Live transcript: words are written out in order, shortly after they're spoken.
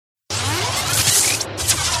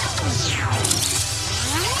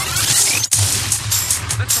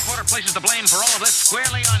Twitter places the blame for all of this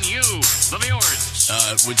squarely on you, the viewers.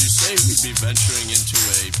 Would you say we'd be venturing into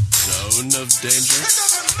a zone of danger? It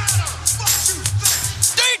doesn't matter what you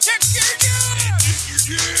think.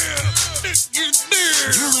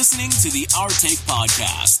 You're listening to the Our Take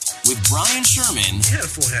Podcast with Bryan Sherman. He had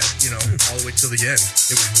a full head, all the way till the end.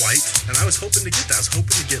 It was white, and I was hoping to get that. I was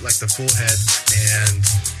hoping to get, the full head, and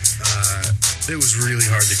it was really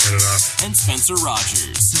hard to cut it off. And Spencer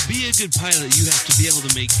Rogers. To be a good pilot, you have to be able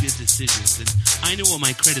to make good decisions, and I know what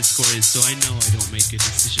my credit score is, so I know I don't make good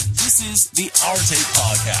decisions. This is the Our Take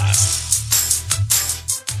Podcast.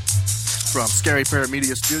 From Scary Parrot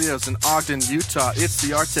Media Studios in Ogden, Utah, it's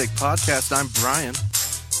the Our Take Podcast. I'm Bryan.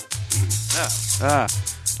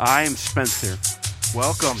 I'm Spencer.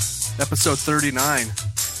 Welcome. Episode 39.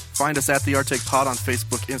 Find us at the Our Take Pod on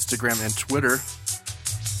Facebook, Instagram, and Twitter.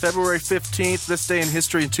 February 15th, this day in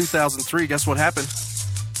history in 2003. Guess what happened?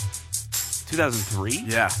 2003?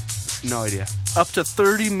 Yeah. No idea. Up to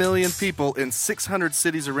 30 million people in 600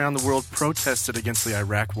 cities around the world protested against the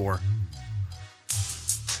Iraq War.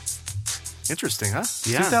 Interesting, huh?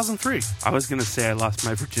 Yeah. 2003. I was gonna say I lost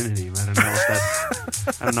my virginity, but I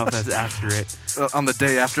don't know if that's accurate. On the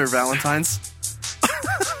day after Valentine's?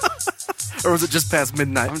 Or was it just past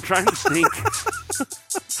midnight? I'm trying to think.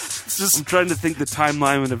 I'm trying to think the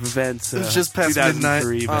timeline of events. It's just past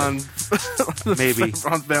midnight on maybe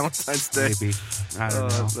on Valentine's Day. Maybe. I don't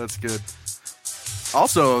know. That's good.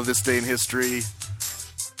 Also, this day in history,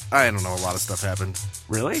 I don't know, a lot of stuff happened.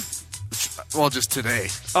 Really? Well, just today.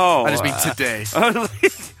 Oh. I just mean today.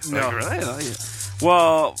 No. Really? Oh, yeah.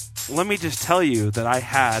 Well, let me just tell you that I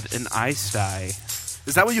had an eye sty.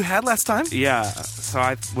 Is that what you had last time? Yeah. So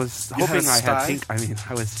I was hoping I had pink. I mean,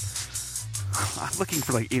 I'm looking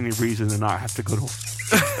for any reason to not have to go to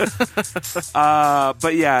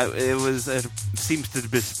but yeah, it seems to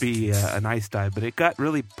just be an eye sty, but it got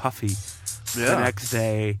really puffy the next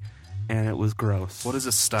day. And it was gross. What is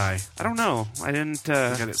a sty? I don't know. I didn't... you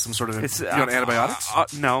got some sort of... you on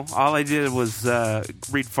antibiotics? No. All I did was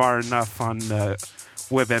read far enough on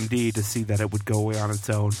WebMD to see that it would go away on its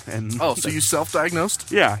own. And so you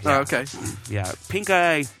self-diagnosed? Yeah. Oh, okay. Yeah. Pink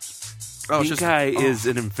eye... Pink eye is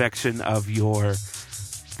an infection of your...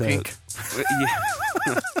 Pink.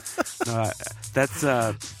 No, that's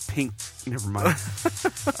pink... Never mind.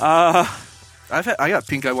 I got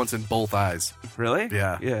pink eye once in both eyes. Really?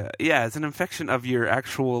 Yeah. Yeah. It's an infection of your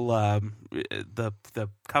actual the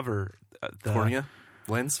cover, the cornea,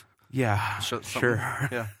 lens. Yeah, sure.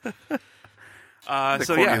 Yeah.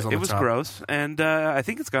 So yeah, it was top. Gross, and I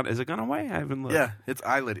think it's gone. Is it gone away? I haven't looked. Yeah, it's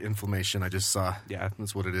eyelid inflammation. I just saw. Yeah,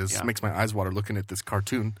 that's what it is. Yeah. It makes my eyes water looking at this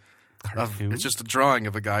cartoon. It's just a drawing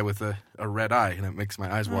of a guy with a red eye, and it makes my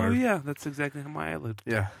eyes water. Oh yeah, that's exactly how my eyelid.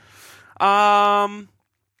 Yeah.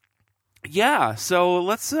 Yeah, so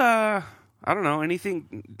let's, I don't know,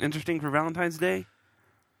 anything interesting for Valentine's Day?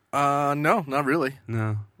 No, not really.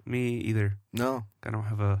 No, me either. No. I don't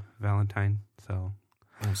have a Valentine, so.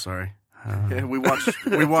 I'm sorry. Yeah, we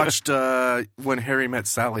watched When Harry Met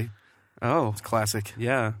Sally. Oh. It's classic.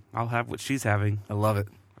 Yeah, I'll have what she's having. I love it.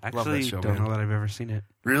 Actually, love that show, don't know that I've ever seen it.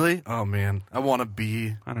 Really? Oh, man. I want to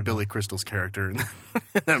be Billy Crystal's character in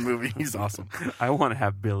that movie. He's awesome. I want to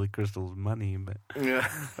have Billy Crystal's money, but... Yeah.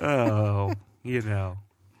 Oh,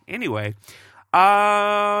 Anyway,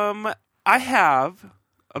 I have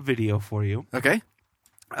a video for you. Okay.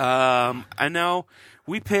 I know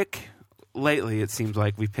lately it seems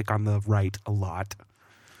like we pick on the right a lot.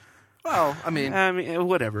 Well, I mean,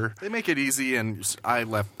 whatever. They make it easy, and I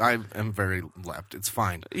am very left. It's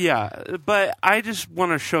fine. Yeah, but I just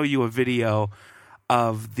want to show you a video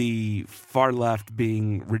of the far left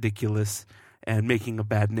being ridiculous and making a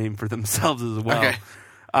bad name for themselves as well. Okay.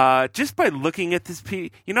 Just by looking at this, you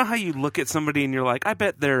know how you look at somebody and you're like, I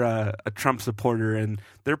bet they're a Trump supporter, and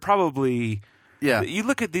they're probably... Yeah. You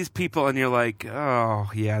look at these people and you're like, oh,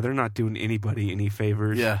 yeah, they're not doing anybody any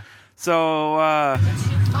favors. Yeah. So,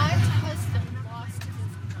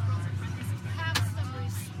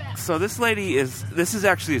 So this lady this is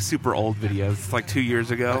actually a super old video. It's like 2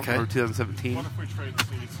 years ago, or 2017.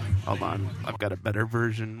 Hold on, I've got a better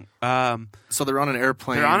version. So they're on an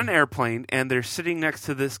airplane. They're on an airplane, and they're sitting next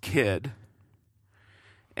to this kid.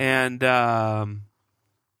 And, here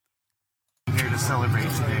to celebrate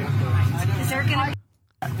today. Is there gonna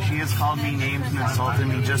She has called me names and insulted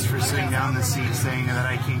me just for sitting down in the seat, saying that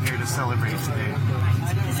I came here to celebrate today.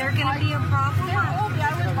 Is there going to be a problem?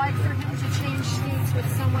 I would like for him to change seats with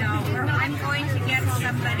someone. No, I'm going to get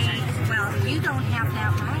somebody. Well, you don't have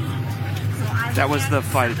that right. So that was the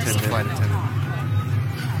flight attendant.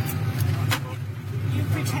 You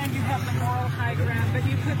pretend you have the moral high ground, but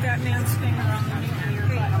you put that man's finger on the meat of your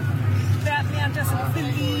butt. that man doesn't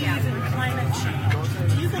believe in climate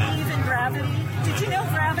change. Do you believe in gravity? Did you know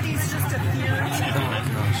gravity is just a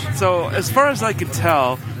theory? So, as far as I can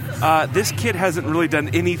tell, this kid hasn't really done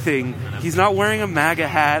anything. He's not wearing a MAGA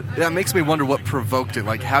hat. Yeah, it makes me wonder what provoked it.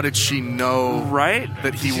 Like, how did she know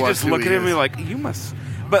that he she was just who look he at him is? and be like, you must...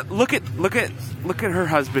 But look at her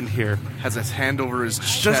husband here. Has his hand over his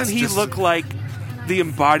chest. Doesn't he look like the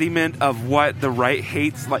embodiment of what the right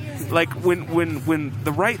hates? Like when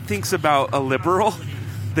the right thinks about a liberal,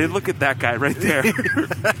 they look at that guy right there.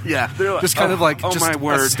 Yeah, they're like, just kind of like just my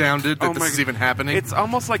word. astounded that this is even happening. It's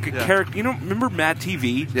almost like a character. You know, remember Mad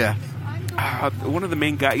TV? Yeah. One of the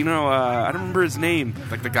main guys. You know, I don't remember his name.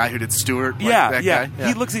 Like the guy who did Stewart. Like Yeah, that yeah. guy? Yeah.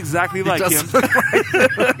 He looks exactly like does him. look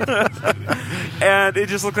like And it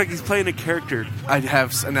just looked like he's playing a character. I'd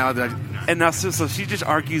have now that. And now, so she just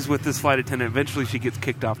argues with this flight attendant. Eventually, she gets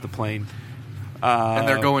kicked off the plane. And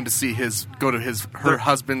they're going to see her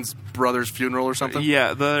husband's brother's funeral or something.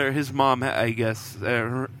 Yeah, his mom, I guess.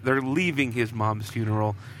 They're leaving his mom's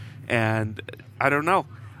funeral, and I don't know.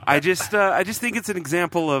 I just think it's an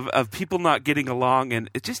example of people not getting along, and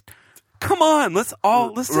it just. Come on, let's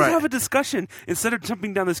just have a discussion instead of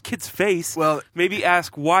jumping down this kid's face. Well, maybe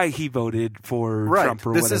ask why he voted for Trump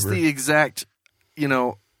or this whatever. This is the exact,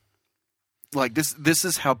 like this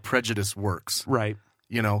is how prejudice works. Right.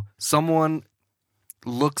 Someone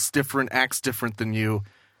looks different, acts different than you.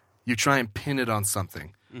 You try and pin it on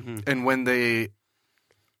something, and when they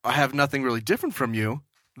have nothing really different from you,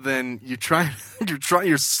 then you're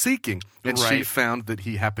seeking. And she found that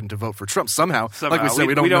he happened to vote for Trump somehow. Like we said,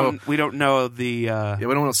 we don't know. We don't know the.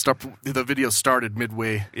 We don't know. The video started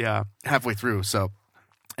midway. Yeah, halfway through. So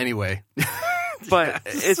anyway, but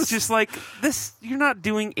it's just like this. You're not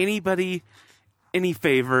doing anybody any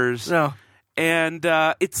favors. No. And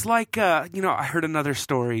it's like I heard another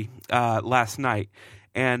story last night,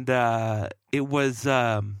 and it was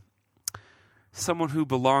someone who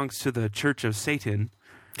belongs to the Church of Satan.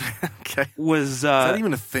 Okay. Was is that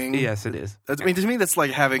even a thing? Yes, it is. I mean, to me, that's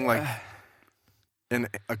like having like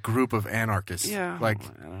a group of anarchists. Yeah. Like,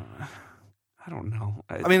 I don't know.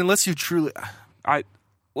 I mean, unless you truly,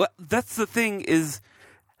 well, that's the thing is,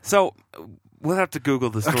 so we'll have to Google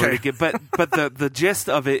the story again. But the gist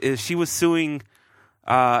of it is she was suing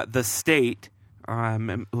the state.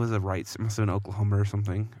 It was it must have been Oklahoma or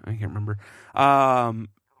something. I can't remember.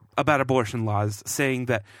 About abortion laws,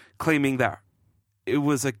 claiming that it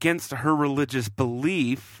was against her religious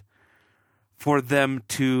belief for them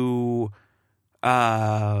to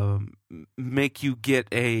make you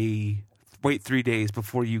wait 3 days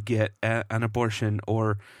before you get an abortion,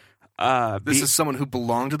 or this is someone who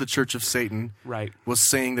belonged to the Church of Satan, right? Was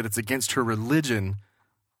saying that it's against her religion.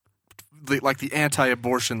 Like the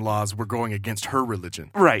anti-abortion laws were going against her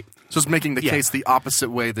religion, right? So it's making the case the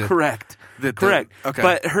opposite way. Correct. Okay,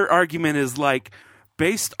 but her argument is like,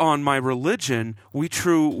 based on my religion, we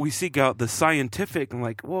seek out the scientific. I'm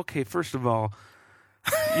like, well, okay, first of all,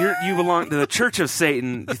 you belong to the Church of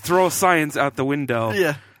Satan. You throw science out the window.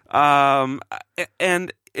 Yeah.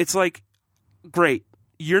 And it's like, great.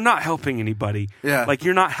 You're not helping anybody. Yeah. Like,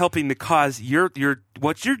 you're not helping the cause.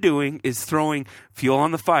 What you're doing is throwing fuel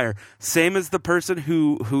on the fire. Same as the person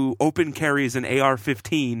who open carries an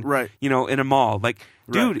AR-15, right? In a mall. Like,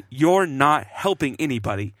 dude, you're not helping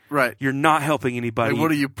anybody. Right. You're not helping anybody. And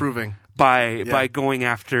what are you proving? By going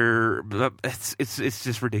after it's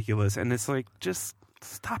just ridiculous. And it's like, just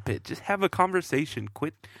stop it. Just have a conversation.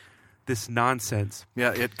 Quit this nonsense.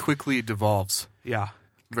 Yeah, it quickly devolves. Yeah.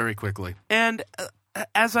 Very quickly. And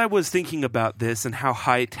as I was thinking about this and how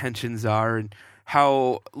high tensions are, and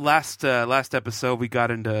how last episode we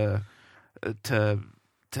got into to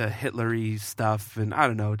Hitler-y stuff, and I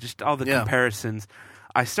don't know, just all the comparisons,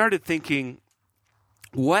 I started thinking,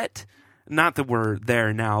 not that we're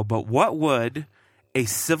there now, but what would a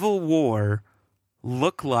civil war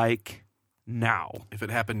look like now? If it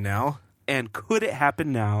happened now? And could it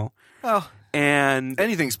happen now? Well, and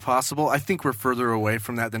anything's possible. I think we're further away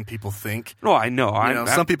from that than people think. Oh, I know.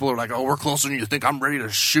 Some people are like, "Oh, we're closer than you think. I'm ready to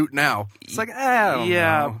shoot now." It's like, I don't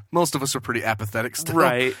know. Most of us are pretty apathetic still.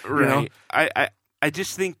 Right. I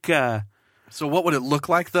just think. So, what would it look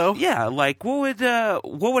like, though? Yeah, like what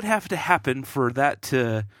would have to happen for that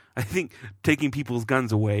to? I think taking people's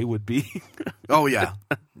guns away would be. Oh yeah,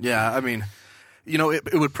 yeah. I mean,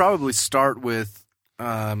 it would probably start with.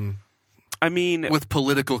 With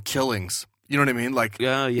political killings. You know what I mean? Like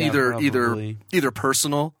either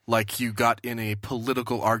personal, like you got in a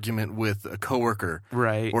political argument with a coworker,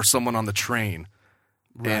 right, or someone on the train,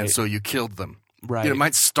 right, and so you killed them. Right. It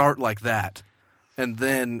might start like that, and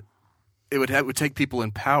then it would take people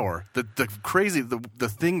in power. The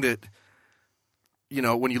thing that,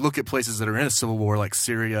 when you look at places that are in a civil war like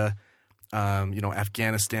Syria,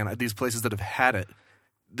 Afghanistan, these places that have had it,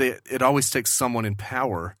 it always takes someone in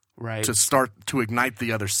power to start to ignite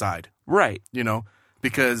the other side. Right.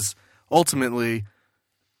 Because ultimately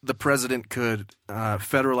the president could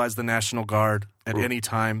federalize the National Guard at any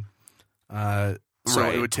time. So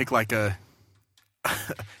it would take it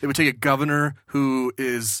would take a governor who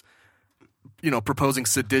is, proposing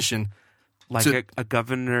sedition. Like a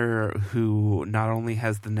governor who not only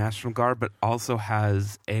has the National Guard, but also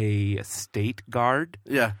has a state guard.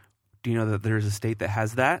 Yeah. Do you know that there's a state that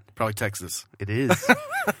has that? Probably Texas. It is.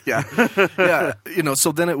 Yeah. Yeah.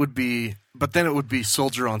 So then it would be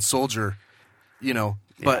soldier on soldier, but.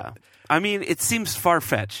 Yeah. I mean, it seems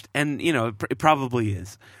far-fetched, and, it probably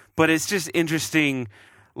is. But it's just interesting,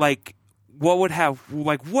 what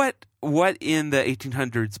in the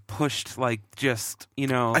 1800s pushed, I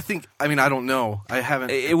don't know. I haven't.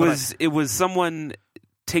 It was someone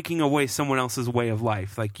taking away someone else's way of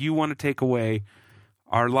life. Like, you want to take away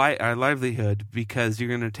our livelihood because you're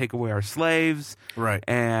going to take away our slaves. Right.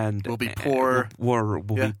 And we'll be poor. We'll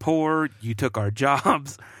be poor. You took our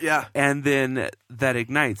jobs. Yeah. And then that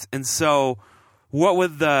ignites. And so what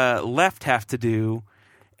would the left have to do?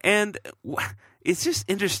 And it's just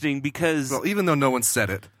interesting because... Well, even though no one said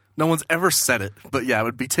it. No one's ever said it. But yeah, it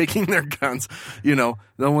would be taking their guns. No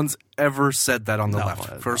one's ever said that on the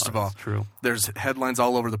left. First of all. True. There's headlines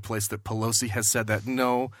all over the place that Pelosi has said that.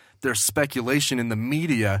 No, there's speculation in the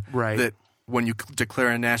media that when you declare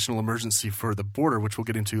a national emergency for the border, which we'll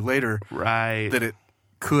get into later, that it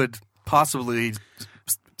could possibly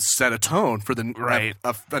set a tone for the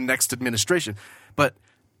next administration. But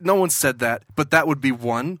no one said that. But that would be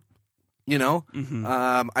one, Mm-hmm.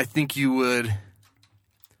 I think you would...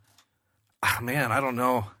 man, I don't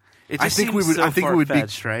know. I think we would be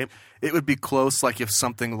right. It would be close, like if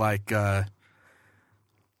something like, so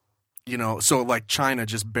like China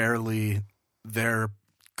just barely their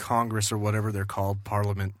Congress or whatever they're called,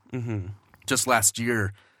 Parliament, just last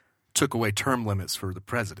year took away term limits for the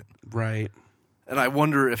president. Right. And I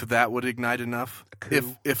wonder if that would ignite enough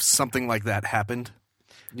if something like that happened.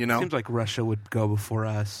 Seems like Russia would go before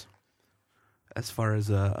us as far as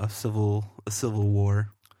a civil war.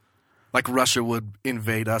 Like Russia would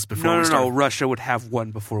invade us before we started? No. Russia would have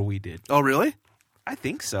one before we did. Oh, really? I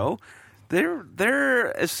think so.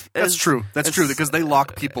 They're as That's true. That's true because they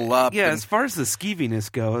lock people up. Yeah, as far as the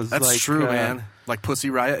skeeviness goes. That's true, man. Like Pussy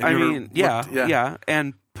Riot. Yeah.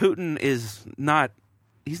 And Putin is not.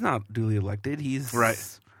 He's not duly elected. He's right.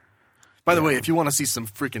 By the way, if you want to see some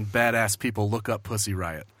freaking badass people, look up Pussy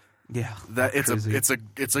Riot. Yeah,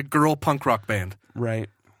 it's a girl punk rock band. Right.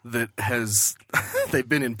 That has they've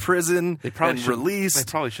been in prison and released. They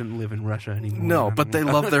probably shouldn't live in Russia anymore. No, but they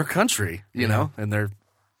love their country, know, and they're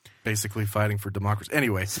basically fighting for democracy.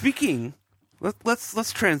 Anyway,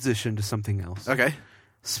 let's transition to something else. Okay.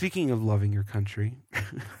 Speaking of loving your country,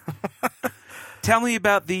 tell me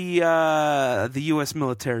about the U.S.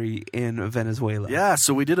 military in Venezuela. Yeah,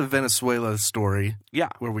 so we did a Venezuela story. Yeah,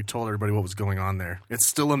 where we told everybody what was going on there. It's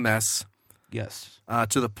still a mess. Yes,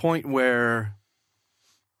 to the point where.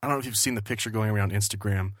 I don't know if you've seen the picture going around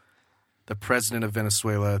Instagram. The president of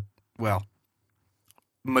Venezuela, well,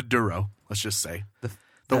 Maduro, let's just say.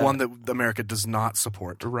 The one that America does not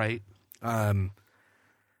support. Right.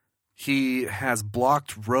 He has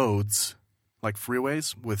blocked roads, like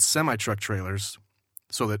freeways, with semi-truck trailers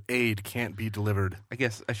so that aid can't be delivered. I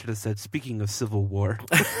guess I should have said, speaking of civil war.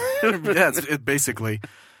 Yeah, basically.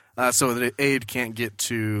 So that aid can't get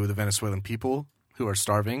to the Venezuelan people who are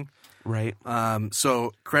starving. Right.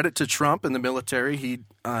 So credit to Trump and the military.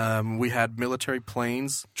 We had military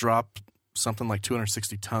planes drop something like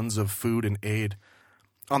 260 tons of food and aid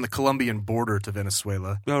on the Colombian border to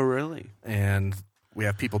Venezuela. Oh, really? And we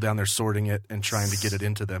have people down there sorting it and trying to get it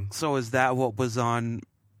into them. So is that what was on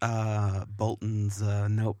Bolton's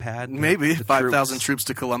notepad? Maybe 5,000 troops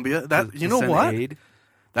to Colombia. You know what? Aid?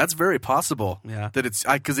 That's very possible. Yeah. That it's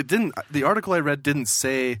because it didn't. The article I read didn't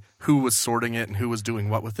say who was sorting it and who was doing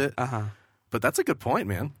what with it. But that's a good point,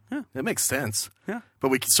 man. Yeah. It makes sense. Yeah. But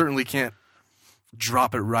we certainly can't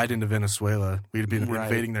drop it right into Venezuela. We'd be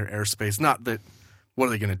invading their airspace. Not that. What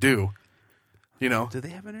are they going to do? Do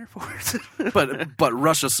they have an air force? but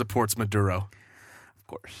Russia supports Maduro. Of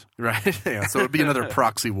course. Right. Yeah. So it'd be another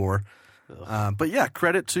proxy war. But yeah,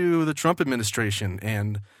 credit to the Trump administration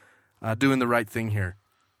and doing the right thing here.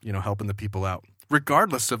 Helping the people out.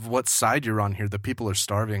 Regardless of what side you're on here, the people are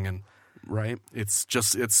starving, and right. It's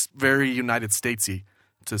very United Statesy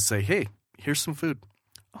to say, "Hey, here's some food."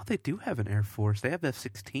 Oh, they do have an Air Force. They have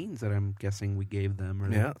F-16s that I'm guessing we gave them,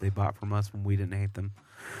 or they bought from us when we didn't hate them.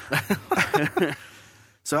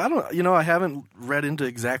 So I don't, I haven't read into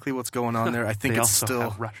exactly what's going on there. I think they it's also still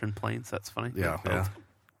have Russian planes. That's funny. Yeah.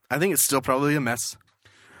 I think it's still probably a mess.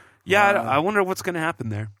 Yeah, I wonder what's going to happen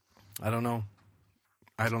there. I don't know,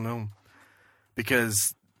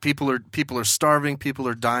 because people are starving, people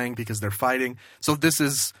are dying because they're fighting. So this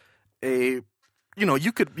is you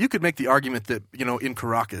could make the argument that in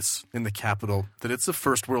Caracas, in the capital, that it's a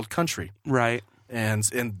first world country, right? And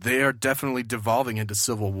they are definitely devolving into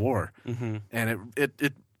civil war, and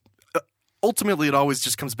it ultimately it always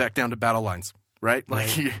just comes back down to battle lines, right?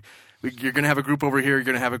 Like you're going to have a group over here, you're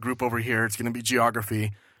going to have a group over here. It's going to be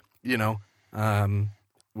geography,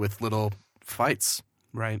 with little fights,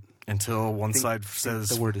 right? Until one side says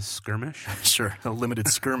the word is skirmish. Sure, a limited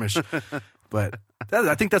skirmish, but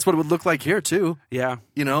I think that's what it would look like here too. Yeah,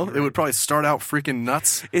 it would probably start out freaking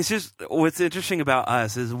nuts. It's just what's interesting about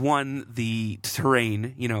us is one, the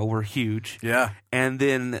terrain. We're huge. Yeah, and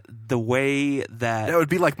then the way that would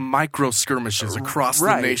be like micro skirmishes across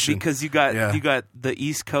the nation, because you got the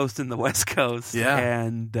East Coast and the West Coast. Yeah,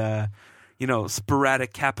 and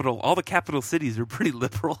sporadic capital. All the capital cities are pretty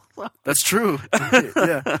liberal. That's true.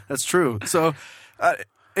 Yeah, that's true. So,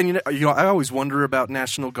 and I always wonder about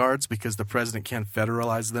National Guards because the president can't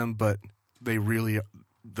federalize them, but the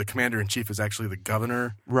commander in chief is actually the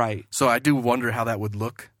governor, right? So I do wonder how that would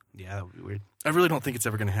look. Yeah, that would be weird. I really don't think it's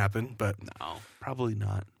ever going to happen, but no, probably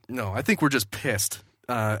not. No, I think we're just pissed.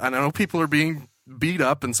 And I know people are being beat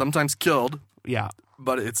up and sometimes killed. Yeah,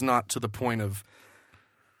 but it's not to the point of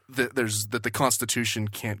that the Constitution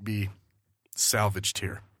can't be salvaged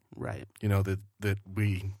here, right? That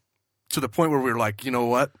we, to the point where we're like,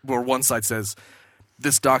 what? Where one side says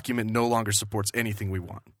this document no longer supports anything we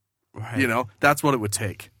want, right? That's what it would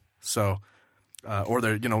take. So, or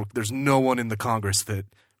there's no one in the Congress that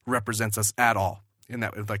represents us at all in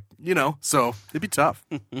that, so it'd be tough.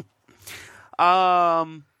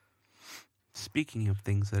 Speaking of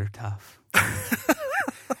things that are tough.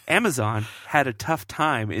 Amazon had a tough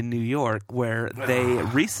time in New York where they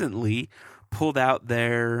recently pulled out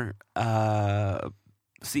their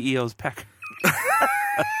CEO's pack.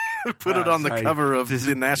 Put it on the cover of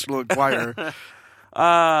the National Enquirer.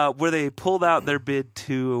 Where they pulled out their bid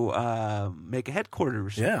to make a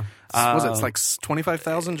headquarters. Yeah. Was it like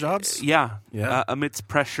 25,000 jobs? Yeah. Amidst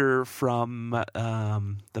pressure from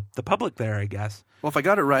the public there, I guess. Well, if I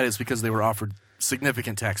got it right, it's because they were offered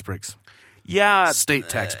significant tax breaks. Yeah, state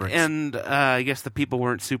tax breaks, and I guess the people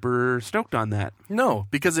weren't super stoked on that. No,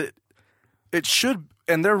 because it should,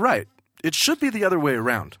 and they're right. It should be the other way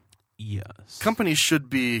around. Yes, companies should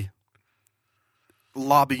be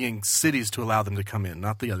lobbying cities to allow them to come in,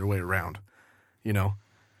 not the other way around. Yeah,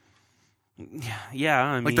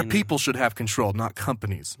 I mean, the people should have control, not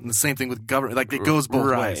companies. And the same thing with government. Like it goes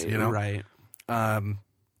both ways. Right.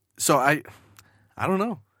 So I don't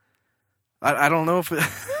know. I don't know if.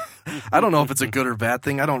 I don't know if it's a good or bad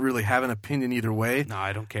thing. I don't really have an opinion either way. No,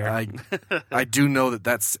 I don't care. I do know that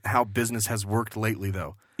that's how business has worked lately,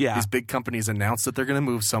 though. Yeah. These big companies announce that they're going to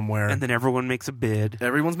move somewhere. And then everyone makes a bid.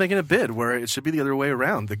 Everyone's making a bid, where it should be the other way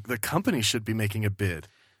around. The company should be making a bid.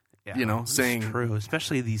 Yeah, saying... true.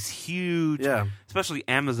 Especially these huge... Yeah. Especially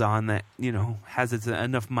Amazon that, has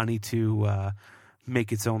enough money to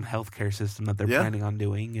make its own healthcare system that they're planning on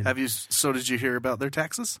doing. And So did you hear about their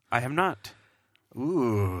taxes? I have not.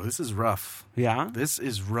 Ooh, this is rough. Yeah? This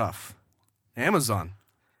is rough. Amazon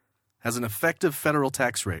has an effective federal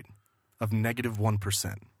tax rate of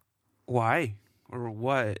 -1%. Why? Or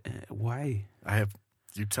what? Why?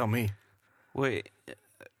 You tell me. Wait.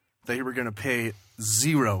 They were going to pay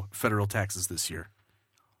 0 federal taxes this year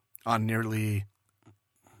on nearly,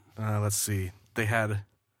 let's see, they had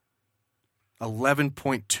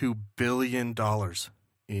 $11.2 billion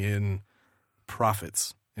in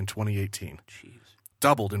profits in 2018. Jeez.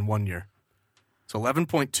 Doubled in 1 year. So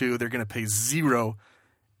 11.2, they're going to pay 0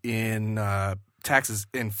 in taxes.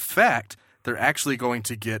 In fact, they're actually going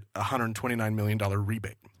to get a $129 million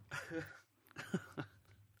rebate.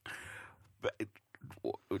 But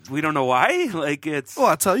we don't know why. Well,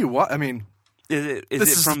 I'll tell you what. I mean, is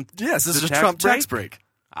it from? Yes, this is a tax Trump break? tax break.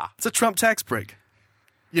 Ah. It's a Trump tax break.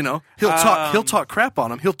 He'll talk crap on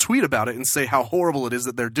them. He'll tweet about it and say how horrible it is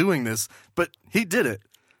that they're doing this. But he did it.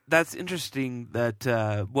 That's interesting. That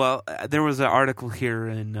there was an article here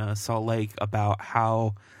in Salt Lake about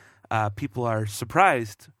how people are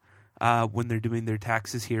surprised when they're doing their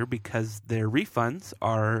taxes here because their refunds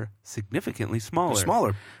are significantly smaller. They're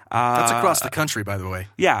smaller. That's across the country, by the way.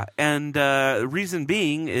 Yeah, and the reason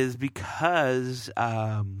being is because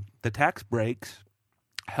the tax breaks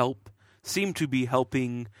seem to be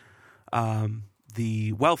helping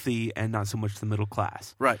the wealthy and not so much the middle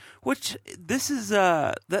class. Right. Which this is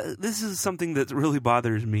something that really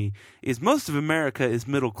bothers me. Is most of America is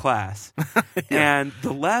middle class, and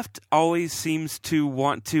the left always seems to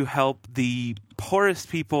want to help the poorest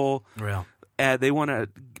people. Well, they want to.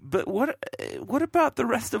 But what about the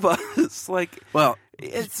rest of us? Like, well,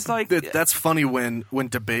 it's like that's funny when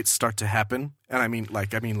debates start to happen, and I mean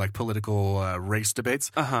like political race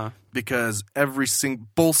debates, because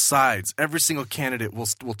both sides, every single candidate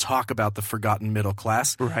will talk about the forgotten middle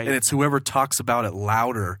class, right? And it's whoever talks about it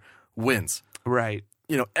louder wins, right?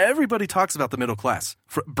 Everybody talks about the middle class.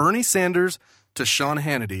 From Bernie Sanders to Sean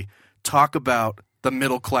Hannity talk about the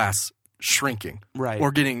middle class shrinking, right,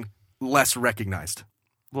 or getting less recognized.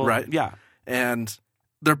 Well, right? Yeah. And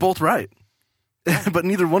they're both right. But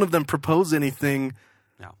neither one of them propose anything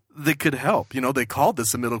that could help. They called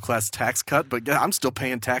this a middle-class tax cut, but I'm still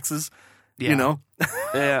paying taxes, yeah.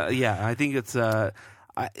 Yeah, I think it's it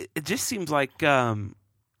just seems like Trump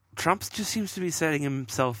just seems to be setting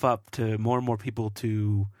himself up to more and more people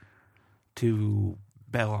to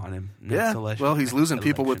bail on him. Well, he's losing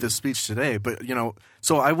people with this speech today, but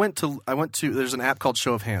so I went to there's an app called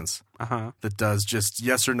Show of Hands that does just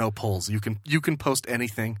yes or no polls. You can post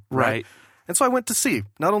anything, right? And so I went to see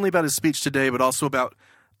not only about his speech today, but also about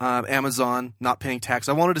Amazon not paying tax.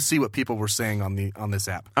 I wanted to see what people were saying on this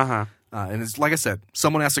app. And it's like I said,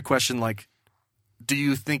 someone asked a question like, "Do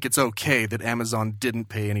you think it's okay that Amazon didn't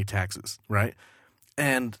pay any taxes?" Right?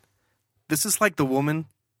 And this is like the woman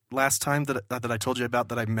last time that I told you about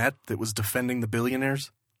that I met that was defending the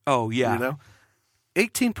billionaires. Oh, yeah.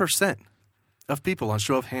 18% of people on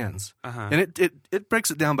Show of Hands. And it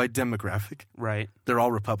breaks it down by demographic. Right. They're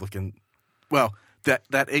all Republican. Well, that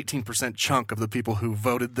 18% chunk of the people who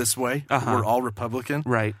voted this way were all Republican.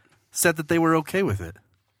 Right. Said that they were okay with it.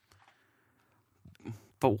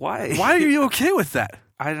 But why? Why are you okay with that?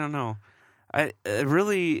 I don't know. They're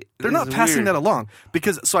not passing that along.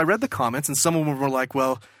 So I read the comments and some of them were like,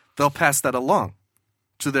 well, they'll pass that along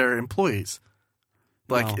to their employees,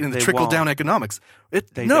 like in the trickle-down economics.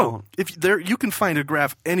 Don't. You can find a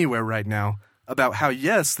graph anywhere right now about how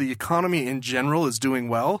yes, the economy in general is doing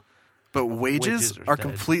well, but wages are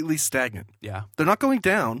completely stagnant. Yeah, they're not going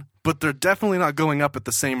down, but they're definitely not going up at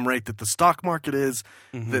the same rate that the stock market is.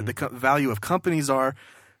 That the value of companies are.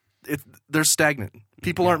 They're stagnant.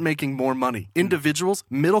 People aren't making more money. Individuals,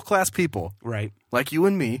 middle-class people, right, like you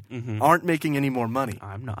and me, aren't making any more money.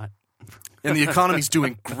 I'm not. And the economy's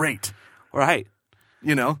doing great. Right.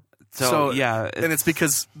 So yeah. And it's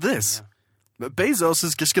because Bezos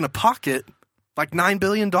is just going to pocket like $9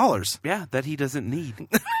 billion. Yeah, that he doesn't need.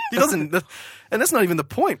 He doesn't. And that's not even the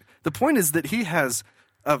point. The point is that he has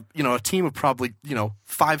a team of probably,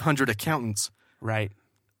 500 accountants. Right.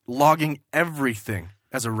 Logging everything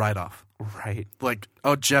as a write-off. Right. Like,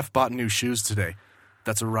 oh, Jeff bought new shoes today.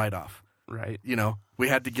 That's a write-off. Right. We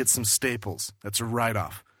had to get some staples. That's a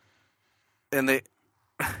write-off. And the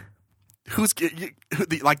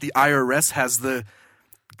IRS has the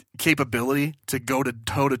capability to go to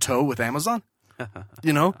toe-to-toe with Amazon?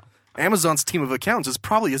 Amazon's team of accountants is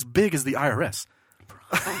probably as big as the IRS.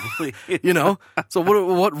 Probably. So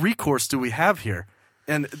what recourse do we have here?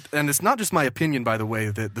 And it's not just my opinion, by the way,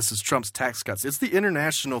 that this is Trump's tax cuts. It's the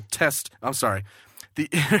International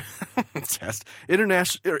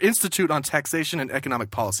International Institute on Taxation and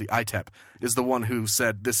Economic Policy, ITEP, is the one who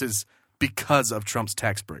said this is because of Trump's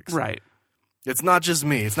tax breaks. Right. It's not just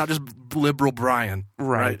me. It's not just liberal Bryan.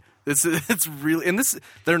 Right. It's really, and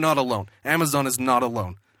they're not alone. Amazon is not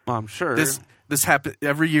alone. Well, I'm sure this happens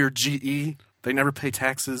every year. GE, they never pay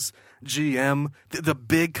taxes. GM, the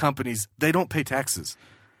big companies, they don't pay taxes.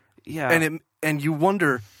 Yeah. And you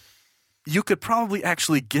wonder, you could probably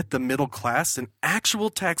actually get the middle class an actual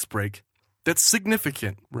tax break that's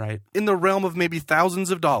significant. Right. In the realm of maybe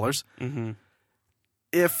thousands of dollars. Mm-hmm.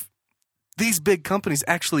 If these big companies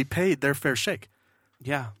actually paid their fair shake.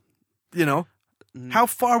 Yeah. How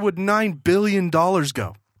far would $9 billion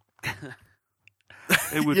go?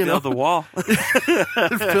 It would build the wall.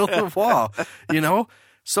 Build the wall,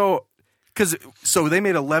 So they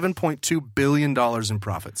made $11.2 billion in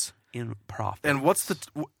profits. And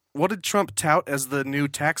what did Trump tout as the new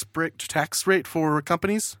tax rate for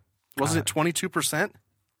companies? Wasn't it 22%?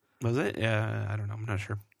 Was it? Yeah, I don't know. I'm not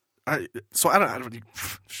sure. I don't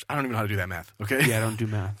even know how to do that math. Okay. Yeah, I don't do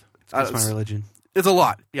math. That's my religion. It's a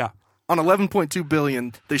lot. Yeah. On $11.2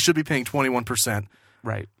 billion, they should be paying 21%.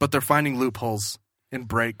 Right. But they're finding loopholes and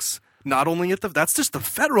breaks. Not only that's just the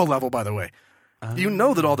federal level, by the way. You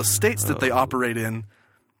know that all the states that they operate in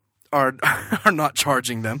are not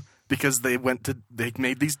charging them. because they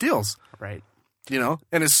made these deals. Right. You know?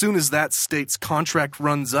 And as soon as that state's contract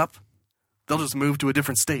runs up, they'll just move to a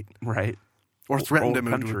different state. Right. Or threaten Old to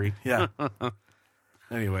move country. Yeah.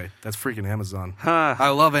 Anyway, that's freaking Amazon. Huh. I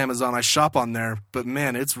love Amazon. I shop on there, but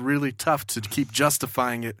man, it's really tough to keep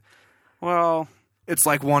justifying it. Well, it's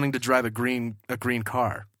like wanting to drive a green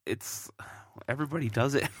car. It's everybody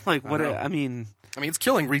does it. Like what? I mean, it's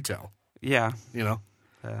killing retail. Yeah. You know.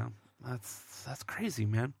 Yeah. That's crazy,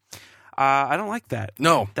 man. I don't like that.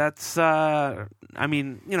 No. That's. I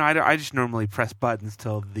mean, you know, I just normally press buttons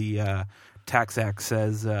till the tax act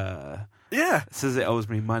says. Says it owes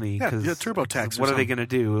me money. Yeah, TurboTax. What are they going to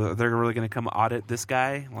do? They're really going to come audit this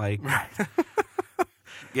guy? Like,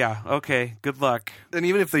 yeah, okay, good luck. And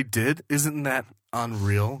even if they did, isn't that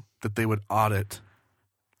unreal that they would audit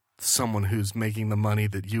someone who's making the money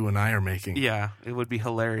that you and I are making? Yeah, it would be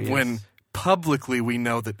hilarious. When publicly we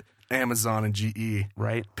know that Amazon and GE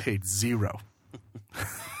paid zero.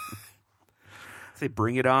 Say,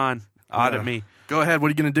 bring it on. Audit me. Go ahead. What are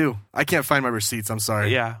you going to do? I can't find my receipts. I'm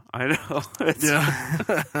sorry. Yeah, I know.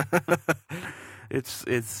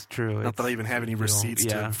 It's true. Not that I even have any receipts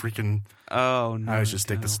to freaking... Oh, no. I always just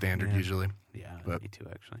take the standard usually. Yeah, me too,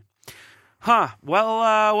 actually. Huh.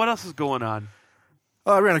 Well, what else is going on?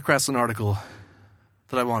 I ran across an article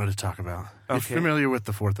that I wanted to talk about. Okay. You're familiar with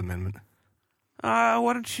the Fourth Amendment?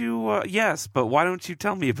 Why don't you... yes, but why don't you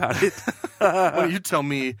tell me about it? Well, you tell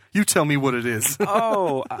me what it is.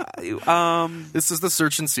 This is the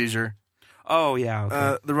search and seizure. Oh, yeah.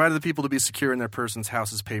 Okay. The right of the people to be secure in their persons,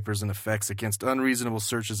 houses, papers, and effects against unreasonable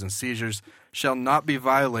searches and seizures shall not be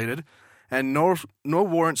violated, and no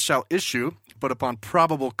warrant shall issue but upon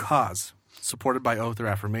probable cause, supported by oath or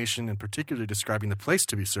affirmation, and particularly describing the place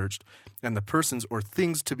to be searched and the persons or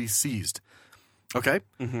things to be seized. Okay?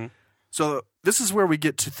 Mm-hmm. So this is where we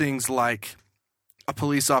get to things like a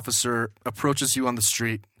police officer approaches you on the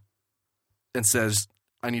street and says,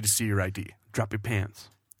 I need to see your ID. Drop your pants.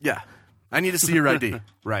 Yeah. I need to see your ID.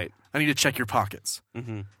 Right. I need to check your pockets.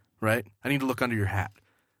 Mm-hmm. Right? I need to look under your hat.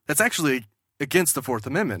 That's actually against the Fourth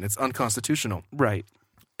Amendment. It's unconstitutional. Right.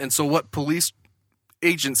 And so what police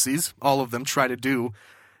agencies, all of them, try to do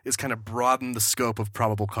is kind of broaden the scope of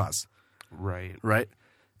probable cause. Right. Right?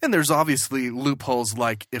 And there's obviously loopholes,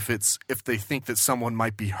 like if they think that someone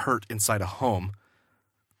might be hurt inside a home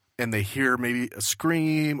and they hear maybe a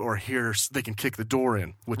scream or they can kick the door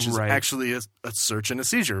in, which is actually a search and a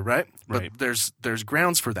seizure, right? Right. But there's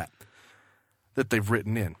grounds for that they've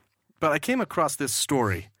written in. But I came across this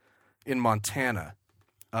story in Montana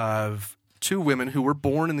of two women who were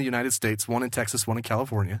born in the United States, one in Texas, one in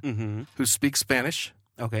California, who speak Spanish.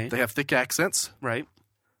 Okay. They have thick accents. Right.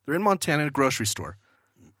 They're in Montana at a grocery store,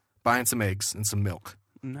 buying some eggs and some milk.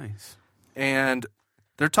 Nice. And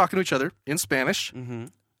they're talking to each other in Spanish, Mm-hmm.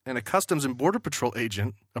 and a Customs and Border Patrol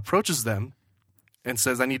agent approaches them and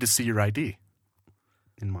says, I need to see your ID.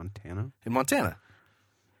 In Montana? In Montana.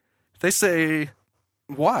 They say,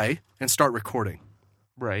 why? And start recording.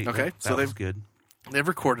 Right. Okay? So that's good. They've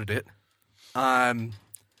recorded it.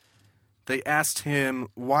 They asked him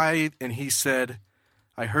why, and he said,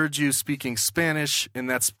 I heard you speaking Spanish, and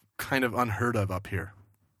that's kind of unheard of up here.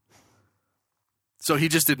 So he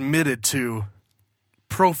just admitted to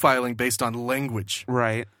profiling based on language.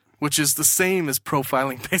 Right. Which is the same as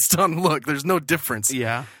profiling based on look. There's no difference.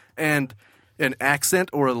 Yeah. And an accent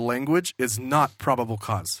or a language is not probable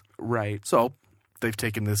cause. Right. So they've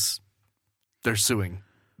taken this. They're suing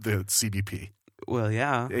the CBP. Well,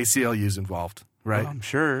 yeah. ACLU's involved, right? Well, I'm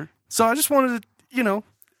sure. So I just wanted to,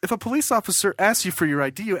 if a police officer asks you for your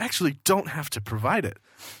ID, you actually don't have to provide it.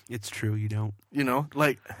 It's true, you don't.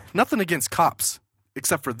 Like, nothing against cops,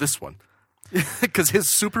 except for this one. Because his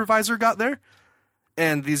supervisor got there,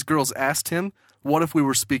 and these girls asked him, what if we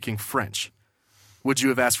were speaking French? Would you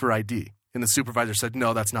have asked for ID? And the supervisor said,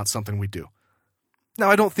 no, that's not something we do. Now,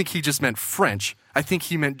 I don't think he just meant French. I think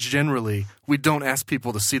he meant generally, we don't ask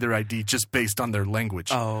people to see their ID just based on their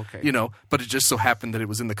language. Oh, okay. But it just so happened that it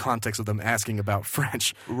was in the context of them asking about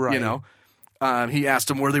French. Right. He asked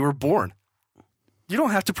them where they were born. You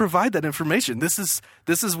don't have to provide that information. This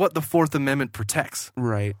is what the Fourth Amendment protects.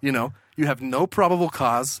 Right. You have no probable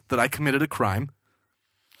cause that I committed a crime.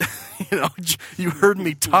 You heard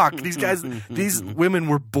me talk. These women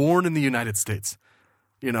were born in the United States.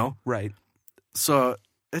 Right. So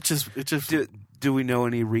it just. Do we know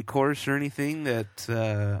any recourse or anything that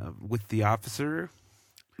with the officer?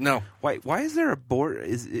 No. Why is there a border?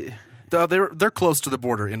 They're close to the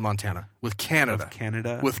border in Montana with Canada.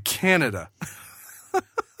 With Canada.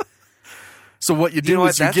 So what you do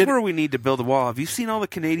is that's where we need to build a wall. Have you seen all the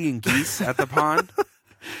Canadian geese at the pond?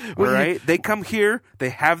 All right? They come here. They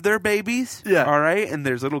have their babies. Yeah. All right? And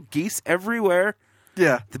there's little geese everywhere.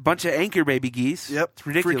 Yeah. A bunch of anchor baby geese. Yep. It's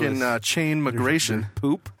ridiculous. Freaking chain migration.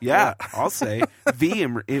 Poop. Yeah, I'll say.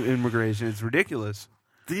 Immigration. It's ridiculous.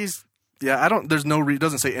 I don't, there's no, it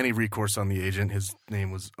doesn't say any recourse on the agent. His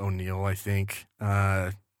name was O'Neill, I think.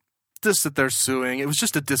 Just that they're suing. It was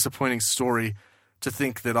just a disappointing story to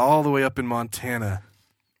think that all the way up in Montana,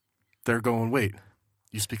 they're going, wait,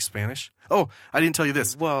 you speak Spanish? Oh, I didn't tell you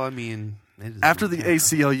this. Well, I mean, after the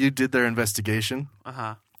ACLU did their investigation,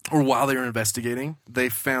 uh-huh. or while they were investigating, they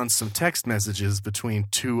found some text messages between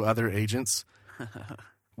two other agents.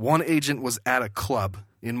 One agent was at a club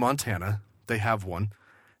in Montana. They have one.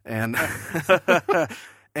 And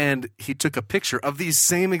and he took a picture of these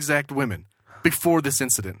same exact women before this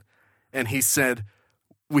incident. And he said,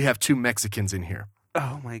 we have 2 Mexicans in here.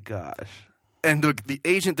 Oh, my gosh. And the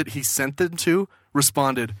agent that he sent them to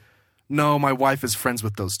responded, no, my wife is friends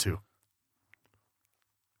with those 2.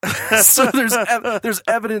 So there's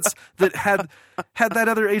evidence that had that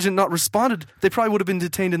other agent not responded, they probably would have been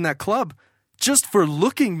detained in that club just for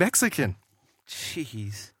looking Mexican.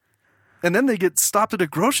 Jeez. And then they get stopped at a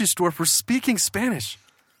grocery store for speaking Spanish.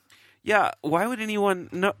 Yeah, why would anyone...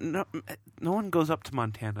 No one goes up to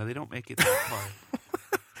Montana. They don't make it that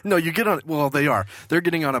far. No, you get on... Well, they are. They're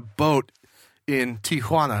getting on a boat in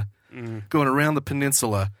Tijuana, going around the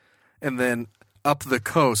peninsula, and then up the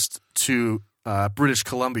coast to British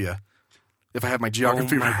Columbia, if I have my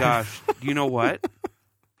geography right. Oh, my gosh. You know what?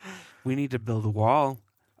 We need to build a wall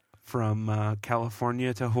from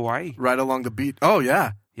California to Hawaii. Right along the beach. Oh,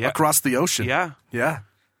 yeah. Yeah. Across the ocean. Yeah. Yeah.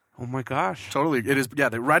 Oh, my gosh. Totally. It is. Yeah,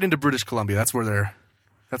 they're right into British Columbia. That's where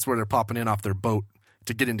they're popping in off their boat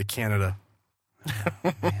to get into Canada.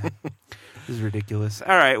 Oh, man. This is ridiculous.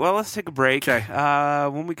 All right, well, let's take a break. Okay.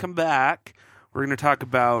 When we come back, we're going to talk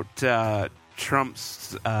about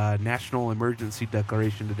Trump's national emergency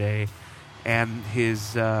declaration today and his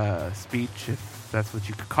speech, if that's what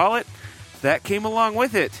you could call it, that came along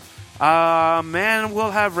with it. And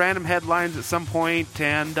we'll have random headlines at some point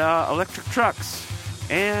and electric trucks.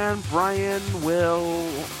 And Bryan will,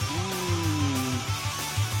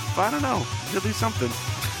 I don't know, he'll do something.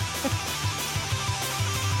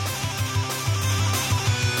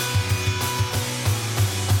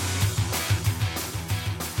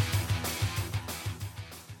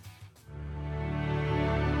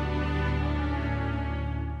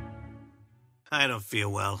 I don't feel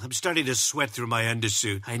well. I'm starting to sweat through my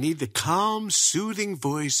undersuit. I need the calm, soothing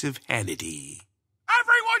voice of Hannity.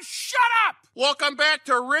 Everyone shut up! Welcome back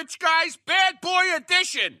to Rich Guy's Bad Boy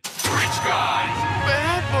Edition. Rich Guy's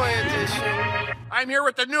Bad Boy Edition. I'm here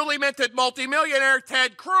with the newly minted multimillionaire,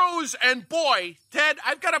 Ted Cruz. And boy, Ted,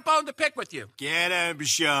 I've got a bone to pick with you. Get him,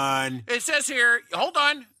 Sean. It says here, hold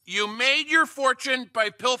on. You made your fortune by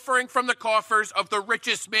pilfering from the coffers of the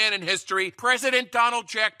richest man in history, President Donald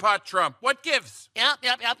Jackpot Trump. What gives? Yep.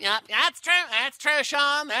 That's true,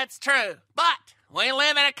 Sean. That's true. But we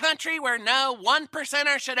live in a country where no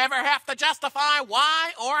 1%er should ever have to justify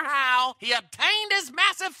why or how he obtained his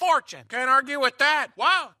massive fortune. Can't argue with that.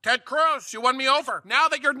 Wow, Ted Cruz, you won me over. Now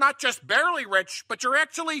that you're not just barely rich, but you're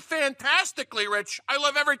actually fantastically rich, I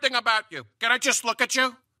love everything about you. Can I just look at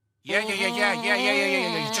you? Yeah.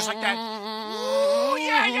 Just like that. Ooh,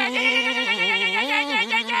 yeah.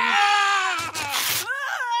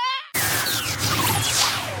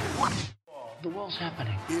 The wall's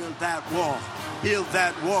happening. Build that wall. Build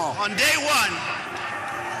that wall. On day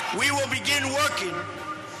 1, we will begin working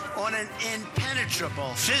on an impenetrable,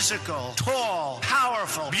 physical, tall,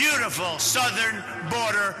 powerful, beautiful southern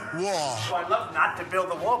border wall. So I'd love not to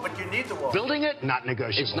build the wall, but you need the wall. Building it, not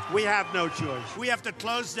negotiable. We have no choice. We have to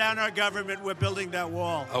close down our government. We're building that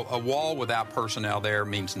wall. A wall without personnel there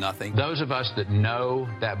means nothing. Those of us that know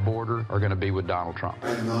that border are going to be with Donald Trump.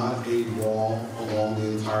 I'm not a wall along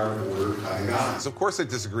the entire border kind of guy. Of course I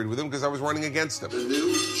disagreed with him because I was running against him. The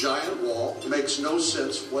new giant wall makes no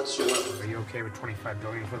sense whatsoever. Are you okay with $25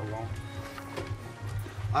 billion for the wall?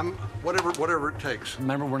 I'm whatever it takes.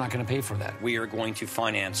 Remember, we're not going to pay for that. We are going to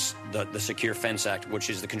finance the Secure Fence Act, which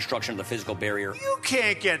is the construction of the physical barrier. You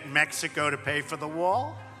can't get Mexico to pay for the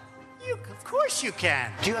wall. Of course you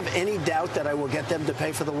can. Do you have any doubt that I will get them to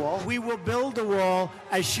pay for the wall? We will build the wall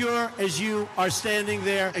as sure as you are standing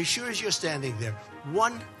there. As sure as you're standing there.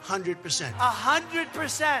 100%. 100%.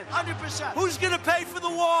 100%. Who's going to pay for the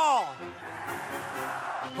wall?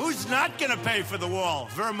 Who's not going to pay for the wall?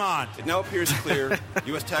 Vermont. It now appears clear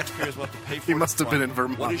U.S. taxpayers will have to pay for it. He must have been in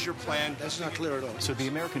Vermont. What is your plan? That's not clear at all. So the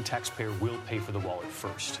American taxpayer will pay for the wall at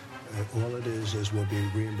first. All it is we'll be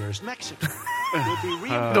reimbursed Mexico.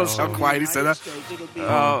 Don't sound quiet. He said that.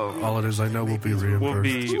 All it is, I know, will be reimbursed.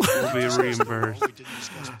 We'll be reimbursed.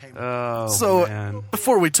 Oh, so, man.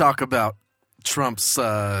 before we talk about Trump's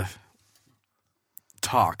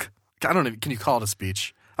talk, I don't know. Can you call it a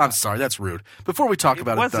speech? I'm sorry, that's rude. Before we talk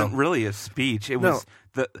about it, though, it wasn't really a speech. It was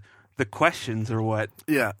the questions are what.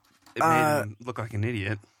 Yeah, it made him look like an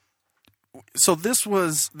idiot. So this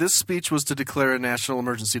speech was to declare a national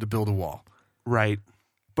emergency to build a wall, right?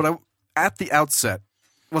 But at the outset,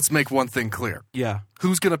 let's make one thing clear. Yeah,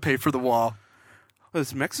 who's going to pay for the wall? Well,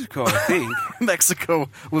 it's Mexico, I think. Mexico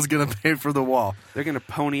was going to pay for the wall. They're going to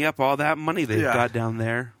pony up all that money they've got down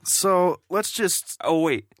there. So let's just. Oh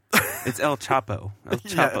wait. It's El Chapo. El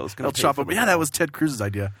Chapo's going to pay for the wall. That was Ted Cruz's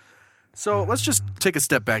idea. So let's just take a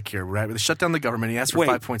step back here, right? They shut down the government. He asked for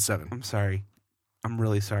 5.7. I'm sorry. I'm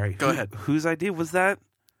really sorry. Go ahead. Whose idea was that?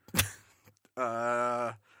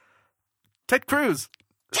 Ted Cruz.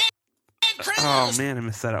 Ted Cruz. Oh man, I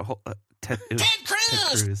missed that out. Ted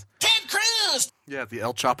Cruz. Ted Cruz. Yeah, the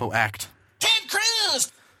El Chapo Act. Ted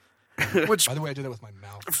Cruz. Which, by the way, I did that with my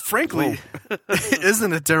mouth. Frankly,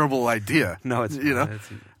 isn't a terrible idea. No, it's you know.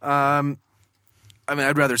 I mean,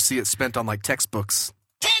 I'd rather see it spent on like textbooks.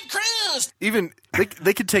 Ted Cruz. Even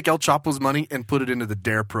they could take El Chapo's money and put it into the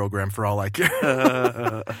DARE program for all I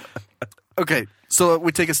care. Okay, so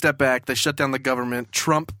we take a step back. They shut down the government.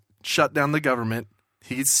 Trump shut down the government.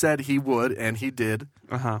 He said he would, and he did.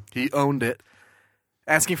 He owned it.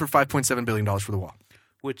 Asking for $5.7 billion for the wall.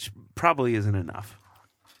 Which probably isn't enough.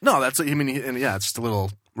 No, that's what I mean. And yeah, it's just a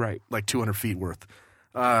little, right, like 200 feet worth.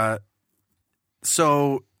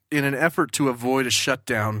 So in an effort to avoid a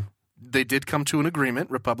shutdown, they did come to an agreement,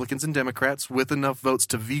 Republicans and Democrats, with enough votes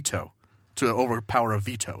to veto, to overpower a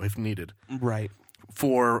veto if needed. Right.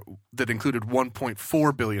 That included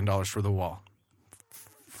 $1.4 billion for the wall.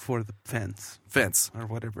 For the fence. Or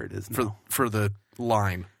whatever it is now. For the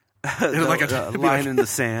line. Like a line in the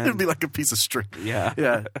sand. It'd be like a piece of string. Yeah.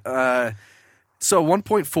 Yeah. So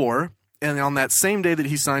 1.4, and on that same day that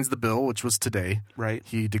he signs the bill, which was today, right,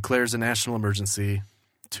 he declares a national emergency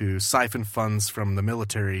to siphon funds from the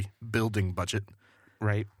military building budget,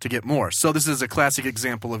 right, to get more. So this is a classic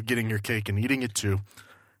example of getting your cake and eating it too.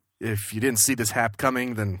 If you didn't see this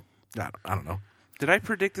coming, then I don't know. Did I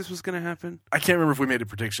predict this was going to happen? I can't remember if we made a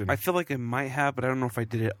prediction. I feel like I might have, but I don't know if I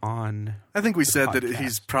did it on. I think we said podcast. that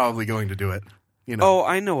he's probably going to do it. You know. Oh,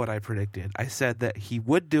 I know what I predicted. I said that he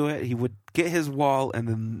would do it. He would get his wall, and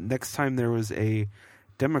then next time there was a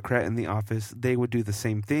Democrat in the office, they would do the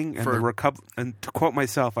same thing. And and to quote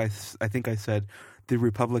myself, I think I said the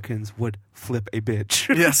Republicans would flip a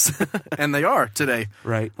bitch. Yes, and they are today.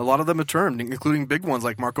 Right. A lot of them have turned, including big ones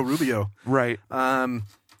like Marco Rubio. Right.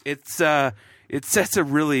 It sets a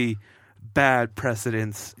really bad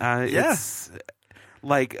precedence. It's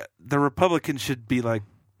like the Republicans should be like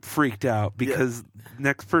freaked out because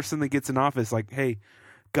next person that gets in office, like, hey,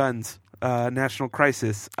 guns, national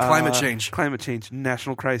crisis, climate change,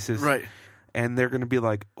 national crisis, right? And they're going to be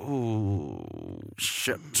like, oh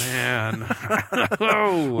shit, man,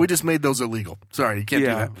 we just made those illegal. Sorry, you can't do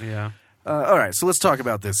that. Yeah. All right, so let's talk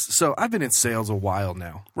about this. So I've been in sales a while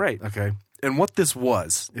now, right? Okay, and what this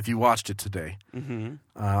was, if you watched it today,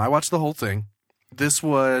 I watched the whole thing. This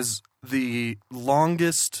was the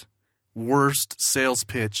longest, worst sales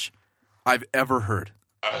pitch I've ever heard.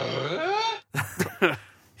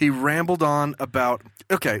 He rambled on about,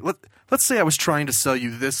 okay, let's say I was trying to sell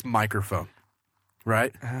you this microphone,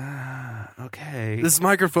 right? Okay. This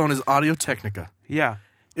microphone is Audio-Technica. Yeah.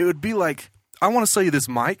 It would be like, I want to sell you this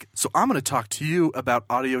mic, so I'm going to talk to you about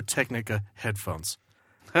Audio-Technica headphones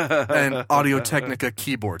and Audio-Technica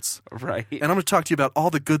keyboards. Right. And I'm going to talk to you about all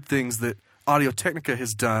the good things that Audio-Technica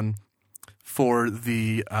has done for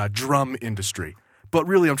the drum industry. But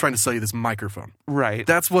really, I'm trying to sell you this microphone. Right.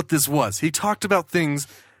 That's what this was. He talked about things.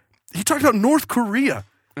 He talked about North Korea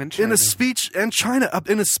in a speech, and China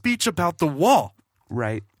in a speech about the wall.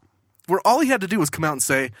 Right. Where all he had to do was come out and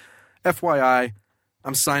say, FYI,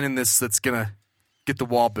 I'm signing this that's going to get the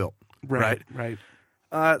wall built. Right.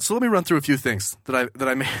 So let me run through a few things that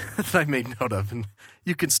I made note of, and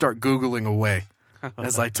you can start Googling away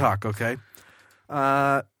as I talk, okay?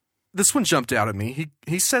 This one jumped out at me.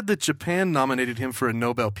 He said that Japan nominated him for a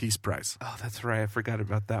Nobel Peace Prize. Oh, that's right. I forgot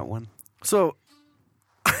about that one. So,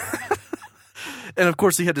 and of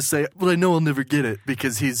course he had to say, well, I know I'll never get it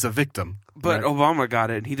because he's a victim. But right? Obama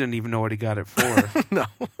got it, and he didn't even know what he got it for. No.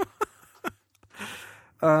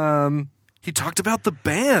 He talked about the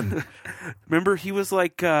ban. Remember, he was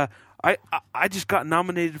like, I just got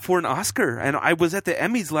nominated for an Oscar, and I was at the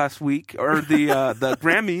Emmys last week, or the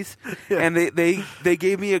Grammys, and they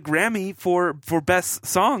gave me a Grammy for best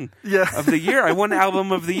song of the year. I won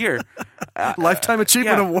Album of the Year, Lifetime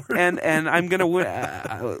Achievement Award, and I'm gonna win.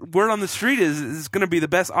 Word on the street is gonna be the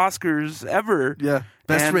best Oscars ever. Yeah,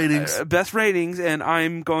 best ratings, and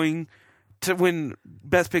I'm going to win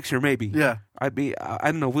Best Picture, maybe. Yeah, I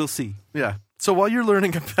don't know. We'll see. Yeah. So while you're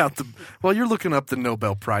looking up the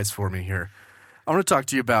Nobel Prize for me here, I want to talk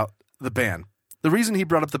to you about the ban. The reason he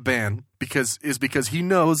brought up the ban is because he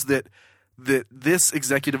knows that this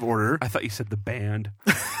executive order. I thought you said the band.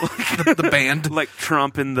 the band, like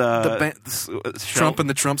Trump and Trump and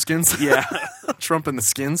the Trump skins. Yeah, Trump and the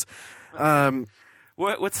skins.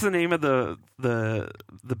 What's the name of the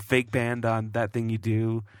fake band on that thing you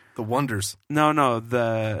do? The Wonders. No,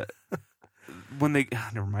 the. When they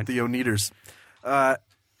never mind the Oneaters.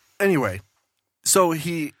 Anyway, so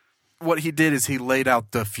what he did is he laid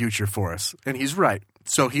out the future for us, and he's right.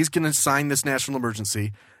 So he's going to sign this national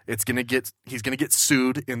emergency. He's going to get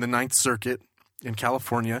sued in the Ninth Circuit in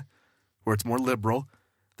California, where it's more liberal.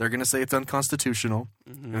 They're going to say it's unconstitutional,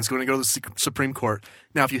 and it's going to go to the Supreme Court.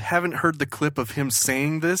 Now, if you haven't heard the clip of him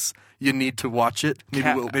saying this, you need to watch it.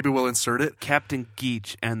 Maybe we'll insert it. Captain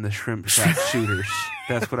Geach and the Shrimp Shack Shooters.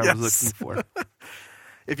 That's what I was looking for.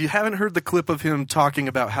 If you haven't heard the clip of him talking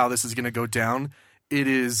about how this is going to go down, it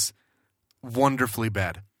is wonderfully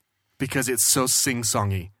bad because it's so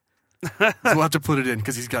sing-songy. So we'll have to put it in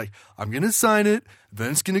because he's like, I'm going to sign it, then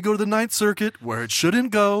it's going to go to the Ninth Circuit where it shouldn't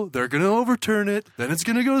go. They're going to overturn it. Then it's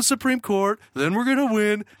going to go to the Supreme Court. Then we're going to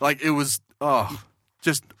win. Like, it was,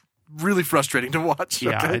 just really frustrating to watch.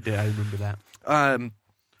 Yeah, okay? I did. I remember that.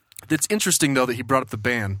 It's interesting, though, that he brought up the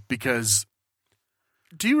ban because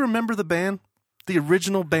do you remember the ban? The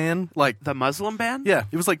original ban? Like the Muslim ban? Yeah.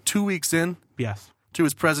 It was like 2 weeks in. Yes. To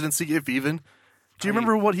his presidency, if even. Do you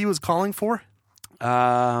remember what he was calling for?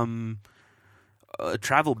 A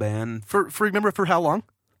travel ban. Remember for how long?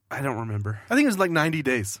 I don't remember. I think it was like 90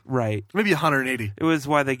 days. Right. Maybe 180. It was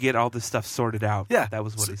why they get all this stuff sorted out. Yeah. That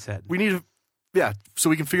was what he said. We need so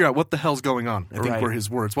we can figure out what the hell's going on, I think were his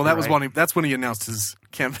words. Well, that's when he announced his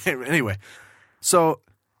campaign. Anyway, so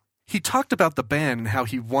he talked about the ban and how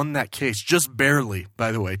he won that case just barely,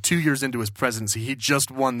 by the way. 2 years into his presidency, he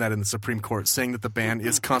just won that in the Supreme Court, saying that the ban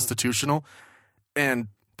is constitutional.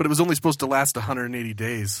 But it was only supposed to last 180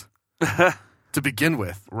 days to begin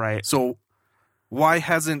with. Right. So why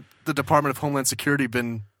hasn't the Department of Homeland Security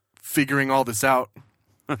been figuring all this out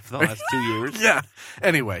for the last 2 years? Yeah.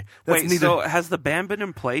 Anyway. So has the ban been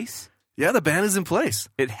in place? Yeah, the ban is in place.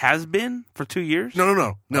 It has been for 2 years?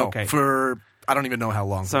 No. Okay. For I don't even know how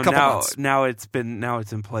long. So a couple months. now it's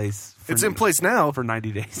in place. It's in place now for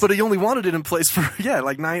 90 days. But he only wanted it in place for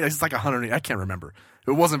like 9. It's like 100. I can't remember.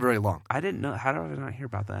 It wasn't very long. I didn't know. How did I not hear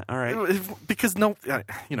about that? All right. Because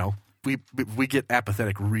we get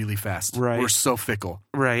apathetic really fast. Right. We're so fickle.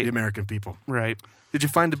 Right. The American people. Right. Did you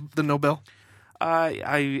find the Nobel?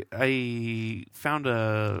 I found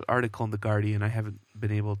an article in the Guardian. I haven't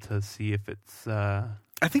been able to see if it's. I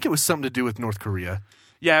think it was something to do with North Korea.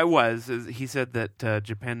 Yeah, it was. He said that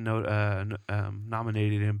Japan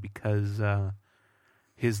nominated him because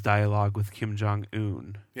his dialogue with Kim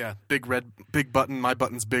Jong-un. Yeah, big button, my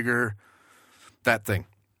button's bigger, that thing.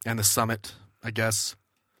 And the summit, I guess.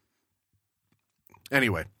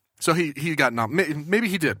 Anyway, so he got nominated. Maybe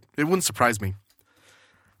he did. It wouldn't surprise me.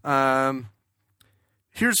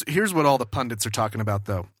 Here's what all the pundits are talking about,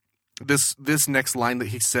 though. This next line that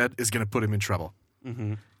he said is going to put him in trouble.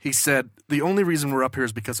 Mm-hmm. He said, the only reason we're up here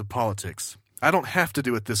is because of politics. I don't have to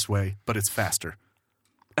do it this way, but it's faster.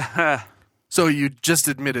 So you just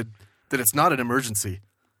admitted that it's not an emergency,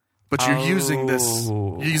 but you're using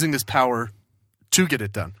this power to get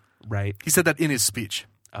it done. Right. He said that in his speech.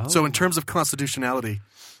 Oh. So in terms of constitutionality,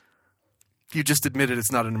 you just admitted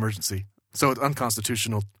it's not an emergency. So it's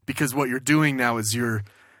unconstitutional because what you're doing now is you're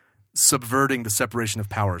subverting the separation of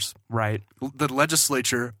powers. Right. The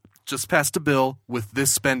legislature just passed a bill with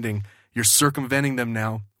this spending. You're circumventing them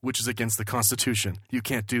now, which is against the Constitution. You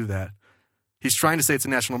can't do that. He's trying to say it's a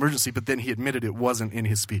national emergency, but then he admitted it wasn't in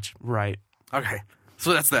his speech. Right. Okay.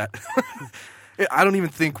 So that's that. I don't even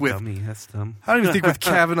think with that's dumb. I don't even think with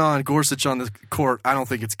Kavanaugh and Gorsuch on the court, I don't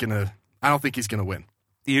think he's gonna win.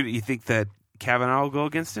 You think that Kavanaugh will go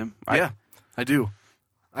against him? Yeah, I do.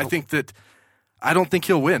 I don't think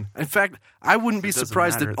he'll win. In fact, I wouldn't be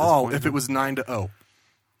surprised at all if it was 9-0.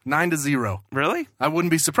 9-0. Really? I wouldn't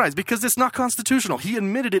be surprised because it's not constitutional. He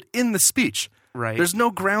admitted it in the speech. Right. There's no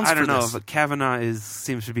grounds for this. I don't know, but Kavanaugh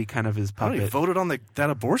seems to be kind of his puppet. He voted on that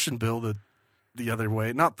abortion bill the other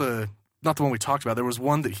way. Not the not the one we talked about. There was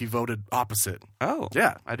one that he voted opposite. Oh,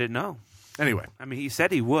 yeah, I didn't know. Anyway, I mean, he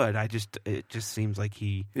said he would. It just seems like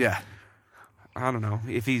he. Yeah, I don't know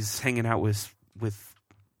if he's hanging out with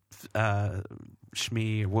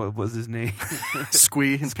Shmee, or what was his name?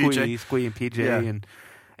 Squee and PJ. Squee and PJ,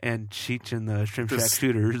 and Cheech and the Shrimp Shack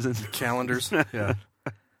Shooters and calendars. Yeah.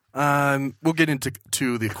 We'll get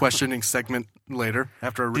into the questioning segment later.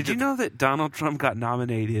 Did you know that Donald Trump got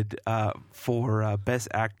nominated for Best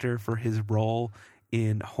Actor for his role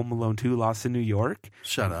in Home Alone 2: Lost in New York?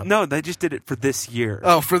 Shut up. No, they just did it for this year.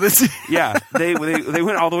 Oh, for this year? Yeah, they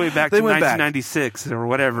went all the way back to 1996 or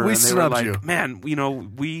whatever. We and they snubbed were like, you. Man,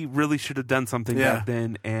 we really should have done something back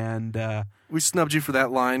then. And we snubbed you for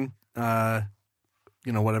that line.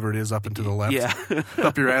 Whatever it is, up and to the left. Yeah.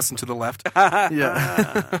 Up your ass and to the left.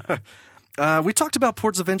 Yeah. We talked about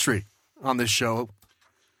ports of entry on this show a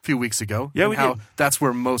few weeks ago. Yeah, and we how did. That's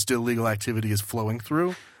where most illegal activity is flowing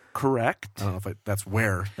through. Correct. I don't know if that's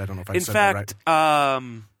where. I don't know if I in said fact, that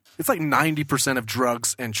right. It's like 90% of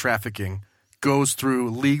drugs and trafficking goes through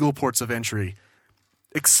legal ports of entry,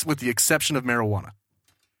 with the exception of marijuana.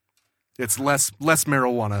 It's less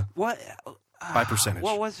marijuana. What? By percentage.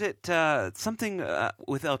 What was it? Something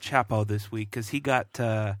with El Chapo this week, because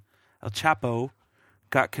El Chapo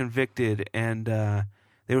got convicted, and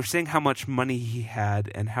they were saying how much money he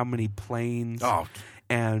had and how many planes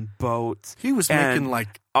and boats. He was making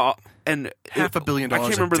like and $500 million. I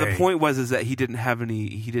can't remember. a day. The point was that he didn't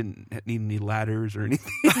need any ladders or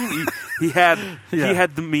anything. he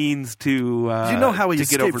had the means to you know how he to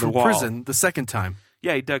escaped get over from the wall. prison the second time.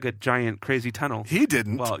 Yeah, he dug a giant crazy tunnel. He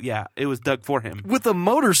didn't. Well, yeah, it was dug for him with a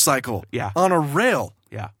motorcycle. Yeah, on a rail.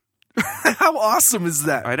 Yeah. How awesome is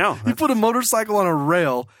that? I know. You put a motorcycle on a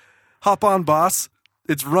rail, hop on, boss.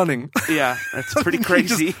 It's running. Yeah, that's pretty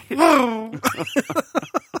crazy.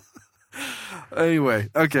 Anyway,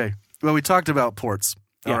 okay. Well, we talked about ports,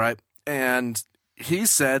 Yeah. all right? And he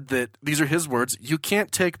said that, these are his words, you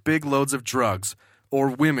can't take big loads of drugs or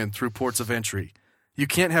women through ports of entry. You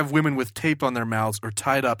can't have women with tape on their mouths or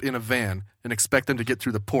tied up in a van and expect them to get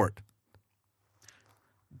through the port.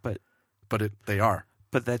 But they are.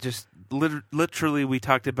 But that just literally, we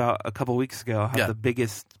talked about a couple weeks ago how the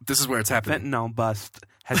biggest this is where it's happening. Fentanyl bust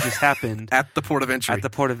has just happened at the port of entry. At the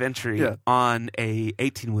port of entry Yeah. on a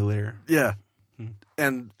 18-wheeler. Yeah.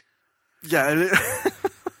 And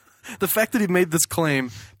the fact that he made this claim,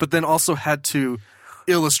 but then also had to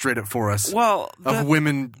illustrate it for us. Well, of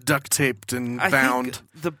women duct taped and bound.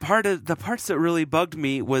 The parts that really bugged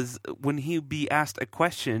me was when he'd be asked a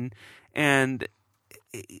question and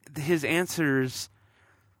his answers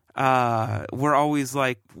were always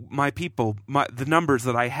like, "My people, the numbers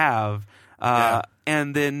that I have,"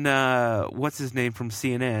 and then what's his name from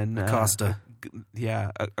CNN? Acosta.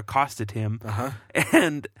 Accosted him.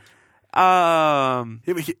 And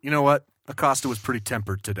you know what? Acosta was pretty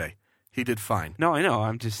tempered today. He did fine. No, I know.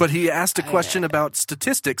 I'm just. But he asked a question about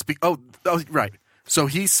statistics. Right. So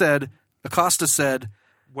Acosta said,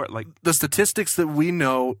 "What, like the statistics that we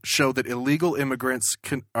know show that illegal immigrants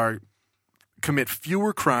commit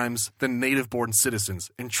fewer crimes than native-born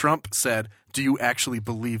citizens." And Trump said, "Do you actually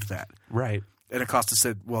believe that?" Right. And Acosta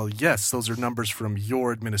said, "Well, yes, those are numbers from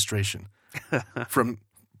your administration, from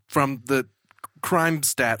the crime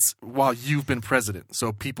stats while you've been president.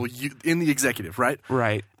 So people in the executive, right?"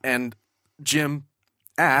 Right. And Jim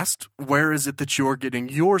asked, "Where is it that you're getting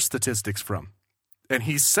your statistics from?" And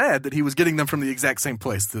he said that he was getting them from the exact same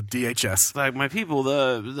place, the DHS. Like, my people,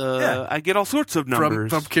 I get all sorts of numbers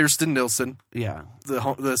from Kirsten Nielsen. Yeah,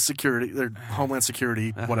 the security, their Homeland Security,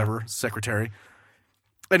 whatever secretary.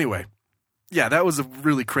 Anyway, yeah, that was a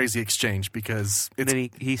really crazy exchange because and then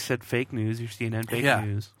he said fake news. Your CNN fake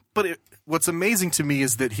news. But what's amazing to me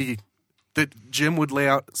is that that Jim would lay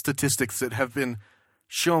out statistics that have been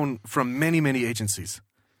shown from many, many agencies.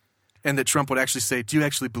 And that Trump would actually say, "Do you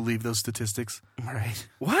actually believe those statistics?" Right.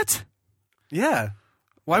 What? Yeah.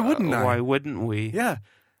 Why wouldn't I? Why wouldn't we? Yeah.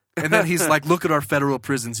 And then he's like, "Look at our federal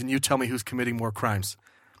prisons and you tell me who's committing more crimes."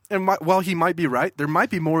 And while he might be right, there might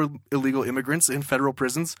be more illegal immigrants in federal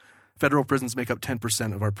prisons. Federal prisons make up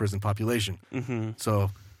 10% of our prison population. Mm-hmm. So,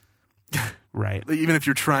 right. Even if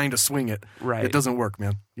you're trying to swing it, right. It doesn't work,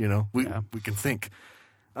 man. You know, we can think.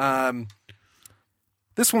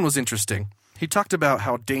 This one was interesting. He talked about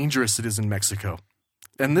how dangerous it is in Mexico.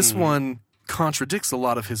 And this one contradicts a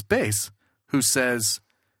lot of his base, who says,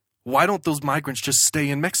 why don't those migrants just stay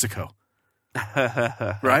in Mexico?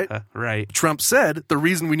 Right? Right. Trump said the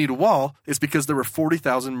reason we need a wall is because there were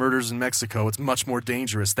 40,000 murders in Mexico. It's much more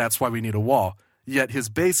dangerous. That's why we need a wall. Yet his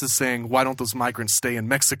base is saying, why don't those migrants stay in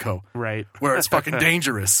Mexico? Right. Where it's fucking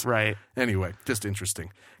dangerous. Right. Anyway, just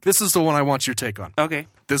interesting. This is the one I want your take on. Okay.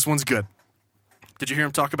 This one's good. Did you hear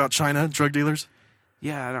him talk about China drug dealers?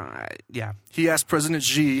 Yeah, yeah. He asked President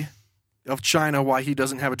Xi of China why he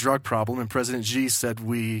doesn't have a drug problem, and President Xi said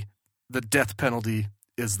the death penalty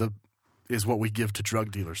is what we give to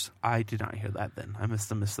drug dealers. I did not hear that then. I must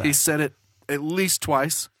have missed that. He said it at least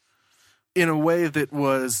twice in a way that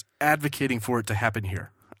was advocating for it to happen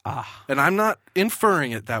here. And I'm not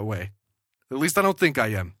inferring it that way. At least I don't think I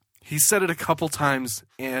am. He said it a couple times,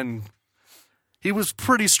 and he was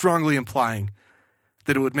pretty strongly implying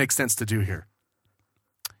that it would make sense to do here.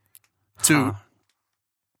 To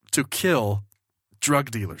kill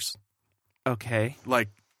drug dealers. Okay. Like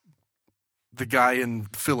the guy in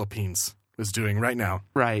the Philippines is doing right now.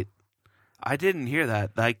 Right. I didn't hear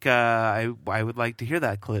that. Like, I would like to hear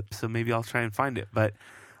that clip, so maybe I'll try and find it. But,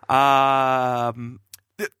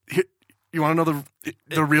 you want to know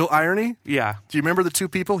the real irony? Yeah. Do you remember the two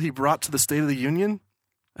people he brought to the State of the Union?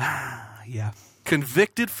 Yeah.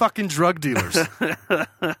 Convicted fucking drug dealers.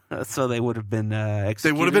 So they would have been executed?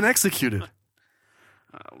 They would have been executed.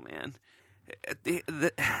 Oh, man.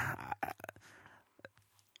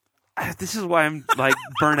 This is why I'm like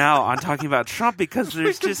burnt out on talking about Trump, because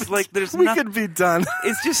there's just like there's we nothing. could be done.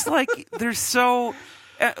 It's just like there's so.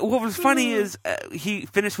 What was funny is he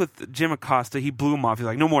finished with Jim Acosta. He blew him off. He's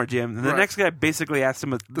like, "No more, Jim." And the next guy basically asked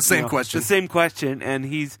him the same question, and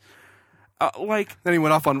he's like. Then he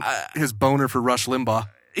went off on his boner for Rush Limbaugh.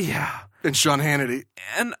 Yeah, and Sean Hannity.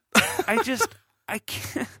 And I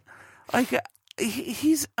can't. Like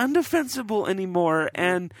he's undefensible anymore,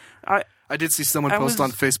 and I did see someone post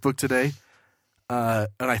on Facebook today, and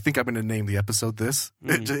I think I'm going to name the episode this.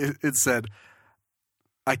 It said,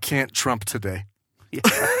 "I can't Trump today." Yeah.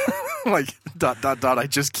 Like, ... I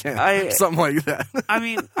just can't. Something like that. I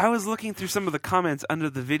mean, I was looking through some of the comments under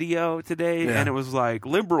the video today, and it was like,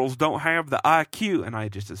 liberals don't have the IQ, and I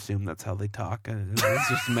just assumed that's how they talk. And it's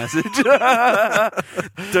just a message.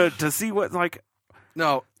 to see what, like...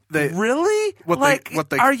 No. Really?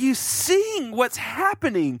 Are you seeing what's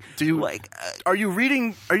happening? Do you are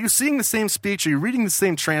you seeing the same speech? Are you reading the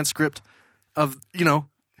same transcript of,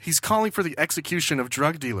 he's calling for the execution of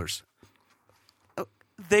drug dealers?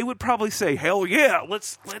 They would probably say, "Hell yeah,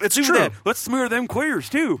 let's do true. that. Let's smear them queers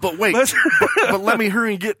too." But wait, but let me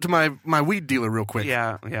hurry and get to my weed dealer real quick.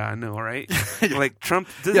 Yeah, I know, right? Like Trump.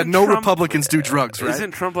 Republicans do drugs, right?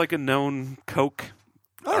 Isn't Trump like a known coke?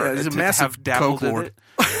 Oh, yeah, he's a massive coke lord.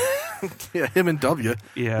 Yeah, him and W.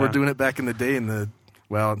 Yeah, were doing it back in the day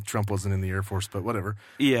Trump wasn't in the Air Force, but whatever.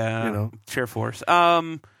 Yeah, Chair Force.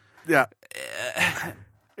 Yeah,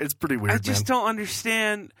 it's pretty weird. I just don't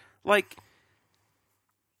understand, like.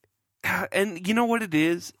 And you know what it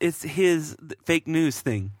is? It's his fake news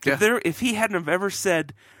thing. Yeah. If he hadn't have ever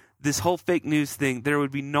said this whole fake news thing, there would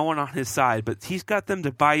be no one on his side. But he's got them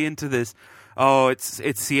to buy into this. Oh, it's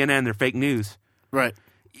CNN. They're fake news. Right.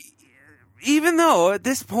 Even though at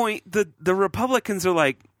this point the Republicans are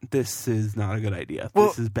like, this is not a good idea.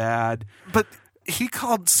 This is bad. But he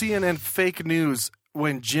called CNN fake news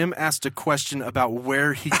when Jim asked a question about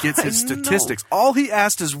where he gets his statistics. All he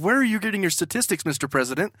asked is, where are you getting your statistics, Mr.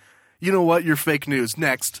 President? You know what? You're fake news.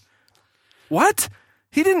 Next. What?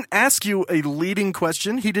 He didn't ask you a leading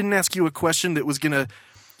question. He didn't ask you a question that was going to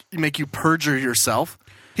make you perjure yourself.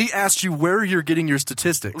 He asked you where you're getting your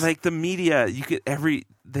statistics. Like the media,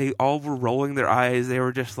 they all were rolling their eyes. They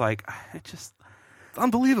were just like,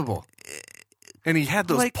 unbelievable. And he had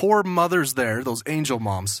those poor mothers there, those angel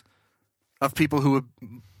moms of people who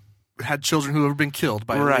had children who have been killed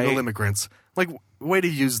by illegal immigrants. Like, way to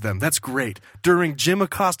use them. That's great. During Jim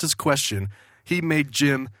Acosta's question, he made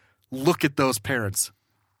Jim look at those parents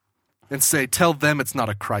and say, tell them it's not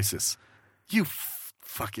a crisis. You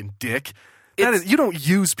fucking dick. You don't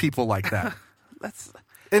use people like that.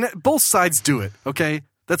 And both sides do it, okay?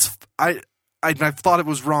 I've thought it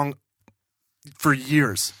was wrong for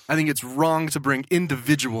years. I think it's wrong to bring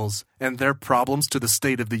individuals and their problems to the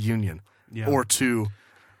State of the Union or to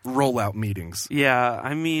rollout meetings. Yeah,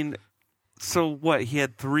 I mean... So what? He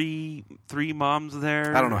had three moms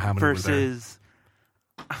there. I don't know how many versus.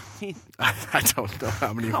 Were there. I mean, I don't know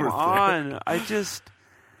how many were there. Come on, I just.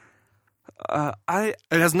 It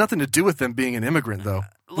has nothing to do with them being an immigrant, though.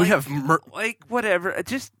 We have whatever.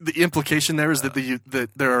 Just the implication there is that that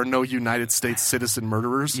there are no United States citizen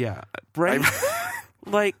murderers. Yeah, right.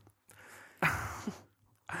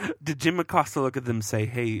 Did Jim Acosta look at them and say,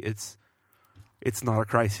 "Hey, it's not a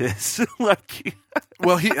crisis"?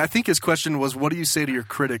 Well, I think his question was, what do you say to your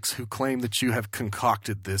critics who claim that you have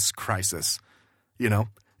concocted this crisis?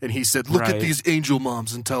 And he said, look Right. at these angel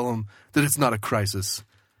moms and tell them that it's not a crisis.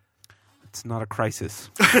 It's not a crisis.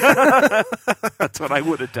 That's what I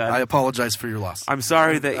would have done. I apologize for your loss. I'm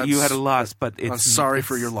sorry that you had a loss, but I'm sorry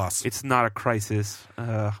for your loss. It's not a crisis.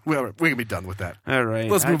 We can be done with that. All right.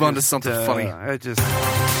 Let's move on to something funny. We interrupt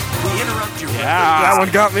your That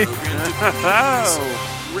one got me.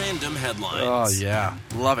 Random headlines. Oh, yeah.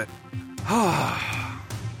 Love it.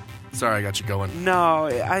 Sorry, I got you going. No,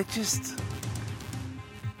 I just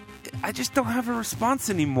don't have a response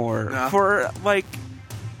anymore for like.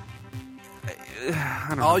 I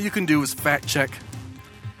don't know. All you can do is fact check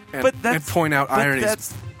and, and point out but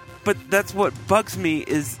ironies. That's what bugs me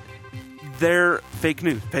is they're fake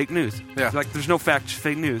news. Fake news. Yeah. Like there's no fact,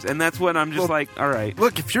 fake news, and that's when I'm just like, all right.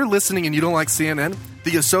 Look, if you're listening and you don't like CNN,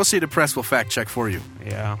 the Associated Press will fact check for you.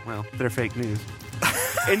 Yeah. Well, they're fake news.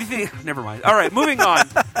 Anything? Never mind. All right, moving on.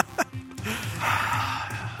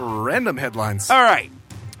 Random headlines. All right.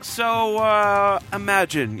 So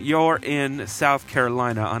imagine you're in South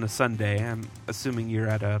Carolina on a Sunday. I'm assuming you're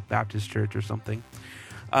at a Baptist church or something.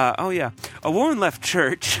 A woman left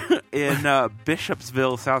church in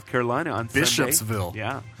Bishopsville, South Carolina on Sunday. Bishopsville.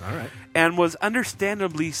 Yeah. All right. And was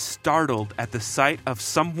understandably startled at the sight of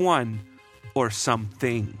someone or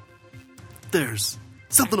something. There's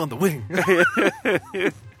something on the wing.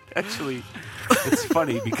 Actually, it's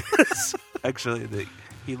funny because actually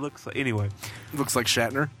he looks like... Anyway. Looks like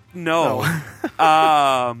Shatner? No.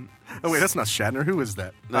 Oh, wait, that's not Shatner. Who is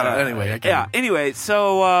that? Anyway, I can't. Yeah, anyway,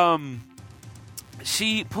 so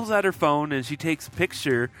she pulls out her phone and she takes a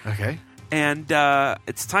picture. Okay. And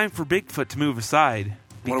it's time for Bigfoot to move aside.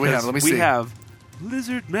 What do we have? Let me see. We have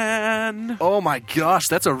Lizardman. Oh, my gosh.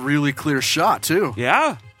 That's a really clear shot, too.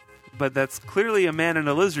 Yeah. But that's clearly a man in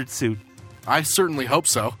a lizard suit. I certainly hope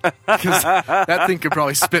so. Because that thing could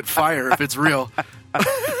probably spit fire if it's real. It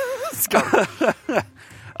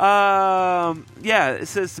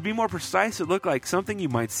says, to be more precise, it looked like something you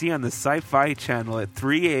might see on the Sci-Fi Channel at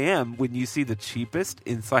 3 a.m. when you see the cheapest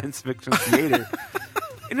in science fiction theater.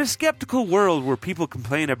 In a skeptical world where people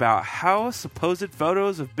complain about how supposed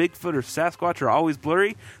photos of Bigfoot or Sasquatch are always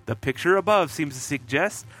blurry, the picture above seems to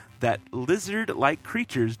suggest that lizard-like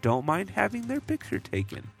creatures don't mind having their picture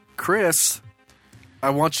taken. Chris,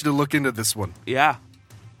 I want you to look into this one. Yeah.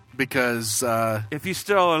 Because if you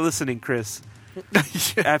still are listening, Chris,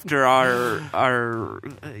 after our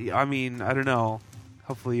I mean, I don't know.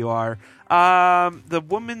 Hopefully you are. The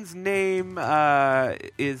woman's name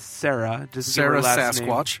is Sarah. Just Sarah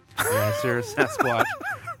Sasquatch. Yeah, Sarah Sasquatch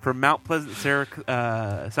from Mount Pleasant,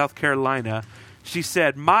 South Carolina. She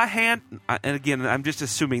said, "My hand," and again, I'm just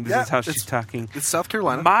assuming this is how she's talking. It's South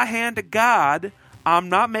Carolina. "My hand to God, I'm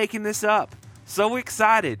not making this up. So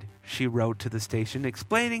excited," she wrote to the station,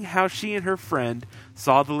 explaining how she and her friend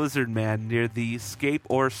saw the lizard man near the Scape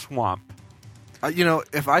or swamp.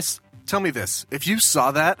 Tell me this. If you saw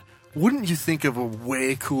that, wouldn't you think of a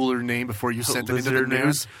way cooler name before you sent it into the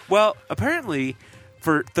news? Well, apparently,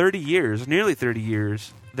 for 30 years, nearly 30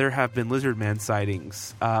 years, there have been lizardman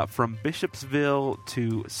sightings from Bishopsville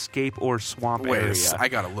to Scape or swamp area. I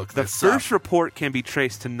gotta look this up. The first report can be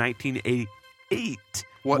traced to 1988.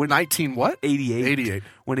 What? 88. 88.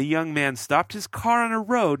 When a young man stopped his car on a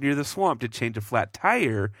road near the swamp to change a flat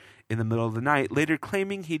tire in the middle of the night, later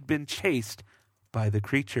claiming he'd been chased by the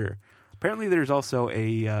creature. Apparently, there's also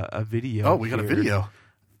a video. Oh, we got a video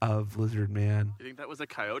of Lizardman. You think that was a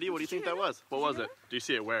coyote? What do you think that was? What was it? Do you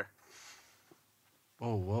see it where?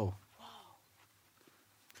 Oh, whoa.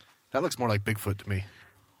 That looks more like Bigfoot to me.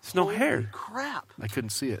 It's no hair. Crap. I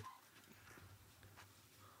couldn't see it.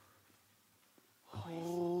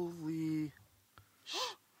 Holy.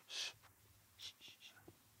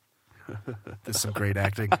 This is some great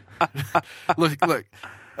acting. Look.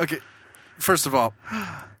 Okay. First of all,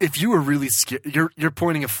 if you were really scared, you're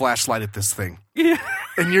pointing a flashlight at this thing. Yeah.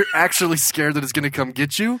 And you're actually scared that it's going to come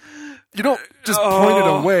get you. You don't just point it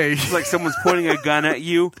away. It's like someone's pointing a gun at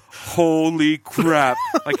you. Holy crap.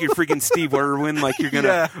 Like you're freaking Steve Irwin, like you're going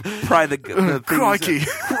to pry the things. Crikey.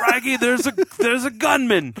 Crikey, there's a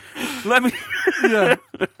gunman. Let me... Yeah.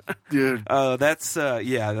 Dude. That's so...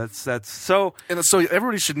 And so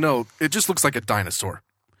everybody should know, it just looks like a dinosaur.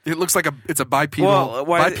 It looks like it's a bipedal it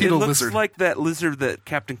looks lizard. Like that lizard that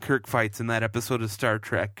Captain Kirk fights in that episode of Star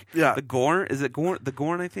Trek. Yeah, the Gorn. Is it Gorn? The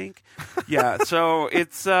Gorn, I think. Yeah. So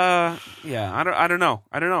it's I don't know.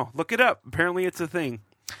 Look it up. Apparently, it's a thing.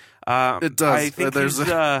 It does. I think there's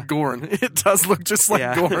a Gorn. It does look just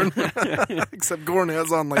like Gorn, except Gorn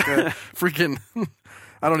has on like a freaking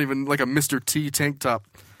like a Mr. T tank top.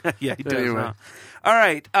 Yeah, he does. Anyway. All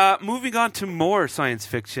right, moving on to more science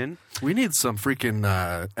fiction. We need some freaking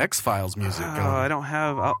X-Files music. Oh, I don't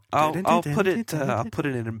have. I'll put it. I'll put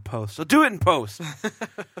it in post. I'll do it in post.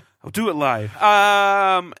 I'll do it live.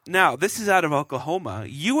 Now, this is out of Oklahoma.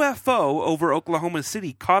 UFO over Oklahoma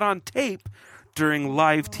City caught on tape during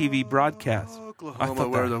live TV broadcast. Oklahoma,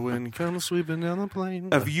 where the wind comes sweeping down the plain.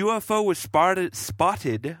 A UFO was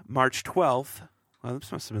spotted March 12th. Well,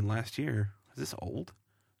 this must have been last year. Is this old?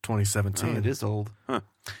 2017. Oh, it is old. Huh.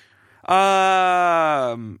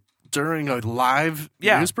 During a live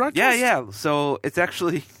news broadcast? Yeah. So it's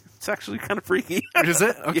actually kind of freaky. Is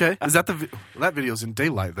it? Okay. Yeah. Is that that video's in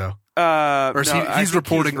daylight though? Or is he's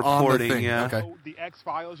reporting on the thing? Yeah. Okay. The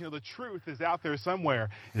X-Files, the truth is out there somewhere.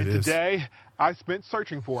 It and is. Today, I spent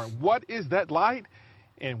searching for it. What is that light,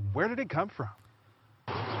 and where did it come from?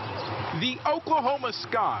 The Oklahoma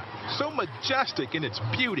sky, so majestic in its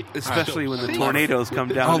beauty. Especially when the tornadoes come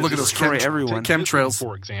down and destroy everyone. Take chemtrails.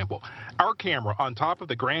 For example, our camera on top of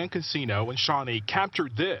the Grand Casino in Shawnee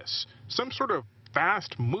captured this, some sort of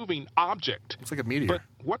fast-moving object. It's like a meteor. But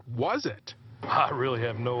what was it? I really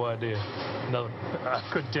have no idea. No, I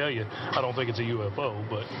couldn't tell you. I don't think it's a UFO,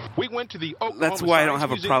 but we went to the Oklahoma That's why I don't Science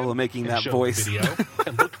have a Museum problem making that and voice. showed the video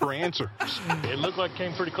and looked for answers. it looked like it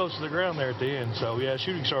came pretty close to the ground there at the end. So yeah,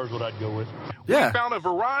 shooting star is what I'd go with. We found a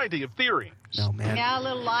variety of theories. No, man. Yeah, a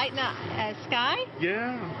little light in the sky.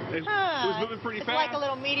 Yeah, it was moving pretty it's fast. like a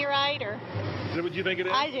little meteorite, or Is that what you think it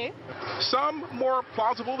is? I do. Some more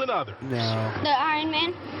plausible than others. No. The Iron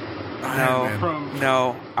Man.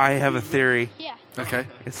 No, I have a theory. Yeah. Okay.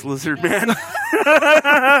 It's Lizardman.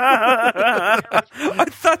 I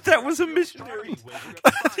thought that was a missionary.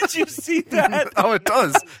 Did you see that? Oh, it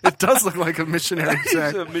does. It does look like a missionary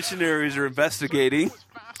sack. The missionaries are investigating.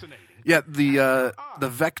 Yeah, the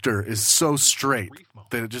vector is so straight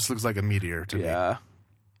that it just looks like a meteor to me. Yeah.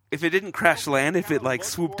 If it didn't crash land, if it like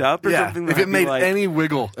swooped up or something, if then it made like, any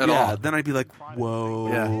wiggle at all, then I'd be like, whoa.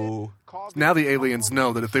 Yeah. Now the aliens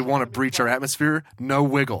know that if they want to breach our atmosphere, no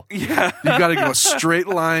wiggle. Yeah. You've got to go a straight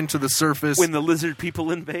line to the surface. When the lizard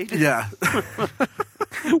people invade? Yeah.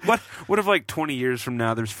 What if like 20 years from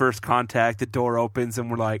now there's first contact, the door opens,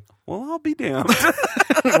 and we're like, well, I'll be damned.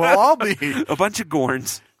 Well, I'll be. A bunch of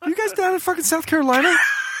Gorns. Are you guys down in fucking South Carolina?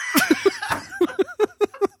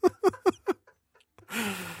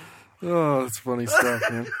 Oh, that's funny stuff,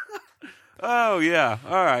 man. Oh, yeah.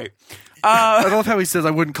 All right. I love how he says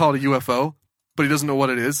I wouldn't call it a UFO, but he doesn't know what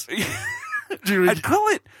it is. I'd call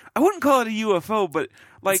it, I wouldn't call it a UFO, but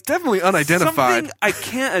like it's definitely unidentified. Something I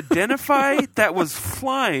can't identify that was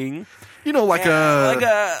flying. You know, like an object.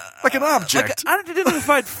 Like an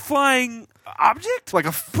unidentified flying object? Like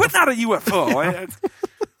but not a UFO.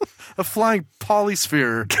 A flying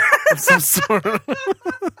polysphere of some sort.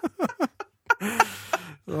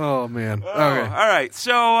 Oh, man. Okay. All right.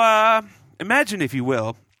 So imagine, if you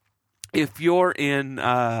will, if you're in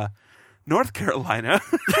North Carolina.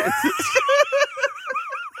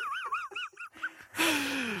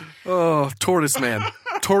 Oh, tortoise man.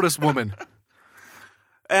 Tortoise woman.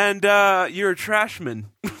 And you're a trashman.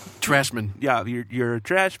 Trashman. Yeah, you're a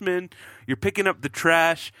trashman. You're picking up the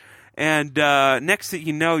trash. And next thing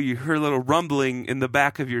you know, you hear a little rumbling in the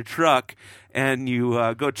back of your truck, and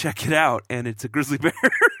you go check it out, and it's a grizzly bear.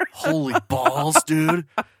 Holy balls, dude.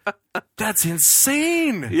 That's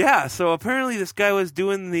insane. Yeah, so apparently this guy was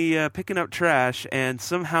doing the picking up trash, and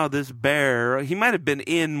somehow this bear, he might have been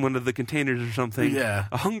in one of the containers or something. Yeah.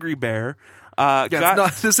 A hungry bear.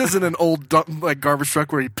 This isn't an old garbage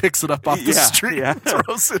truck where he picks it up off the street and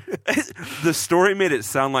throws it in. The story made it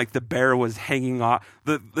sound like the bear was hanging off.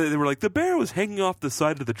 They were like, the bear was hanging off the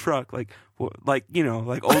side of the truck, like old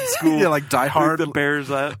school. Yeah, like Die Hard. The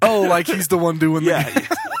bear's like he's the one doing I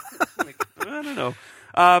don't know.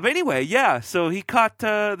 But anyway, yeah. So he caught.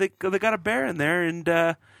 They got a bear in there, and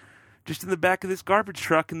just in the back of this garbage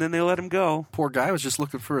truck, and then they let him go. Poor guy was just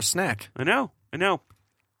looking for a snack. I know.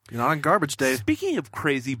 You're not on garbage day. Speaking of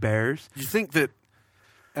crazy bears, you think that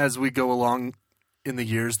as we go along in the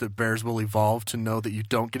years that bears will evolve to know that you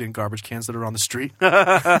don't get in garbage cans that are on the street?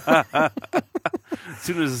 as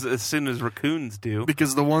soon as raccoons do.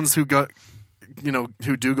 Because the ones who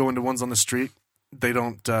who do go into ones on the street, they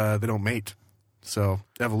don't mate. So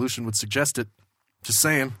evolution would suggest it. Just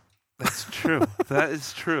saying. That's true. That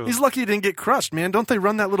is true. He's lucky he didn't get crushed, man. Don't they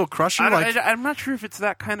run that little crusher? I'm not sure if it's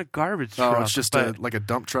that kind of garbage truck. Oh, it's just like a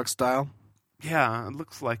dump truck style? Yeah, it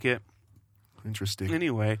looks like it. Interesting.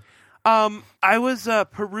 Anyway, I was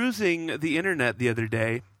perusing the internet the other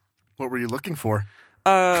day. What were you looking for?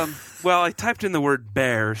 Well, I typed in the word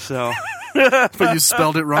bear, so... But you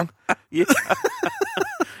spelled it wrong? Yeah.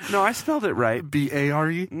 No, I spelled it right.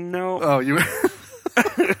 B-A-R-E? No. Oh, you...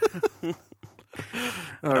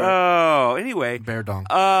 Oh, anyway. Bear dong.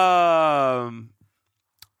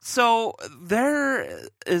 So there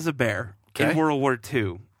is a bear in World War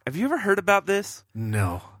II. Have you ever heard about this?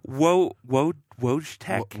 No. Wojtek?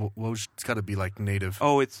 It's got to be like native.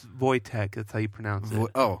 Oh, it's Wojtek. That's how you pronounce it.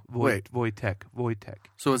 Wait. Wojtek.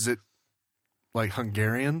 So is it like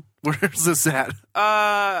Hungarian? Where's this at?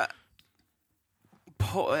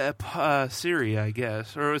 Syria, I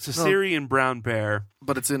guess. Or it's a Syrian brown bear.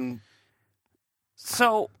 But it's in...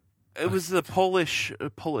 So, it was the Polish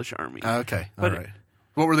army. Okay, all right.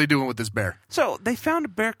 What were they doing with this bear? So, they found a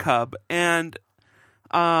bear cub, and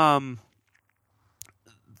the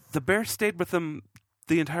bear stayed with them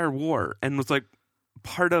the entire war, and was like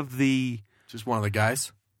part of the... Just one of the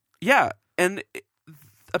guys? Yeah, and...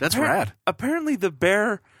 That's rad. Apparently the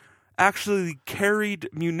bear actually carried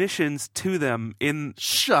munitions to them in...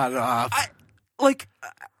 Shut up.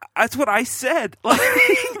 That's what I said. Like,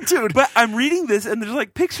 dude. But I'm reading this, and there's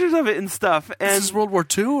like pictures of it and stuff. And this is World War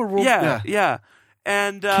II or World... Yeah.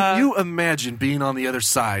 And can you imagine being on the other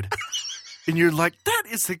side? And you're like, that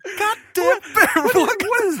is a goddamn bear.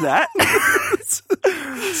 What is that?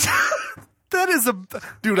 That is a...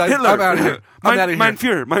 Dude, I'm out of here. I'm out of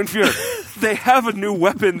here. Mein Führer. They have a new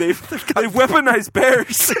weapon. They've weaponized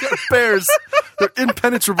bears. They got bears. They're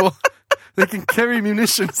impenetrable. They can carry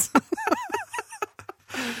munitions.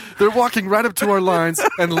 They're walking right up to our lines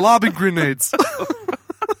and lobbing grenades.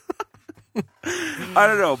 I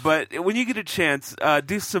don't know, but when you get a chance,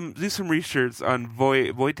 do some research on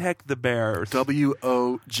Wojtek the bear.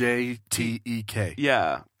 Wojtek.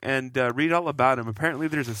 Yeah, and read all about him. Apparently,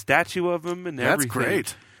 there's a statue of him and everything. That's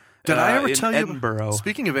great. Did I ever tell you? Edinburgh.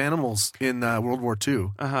 Speaking of animals in World War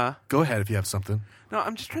II, go ahead if you have something. No,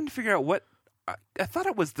 I'm just trying to figure out what. I thought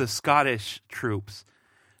it was the Scottish troops,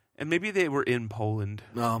 and maybe they were in Poland.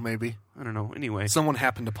 No, maybe. I don't know. Anyway, someone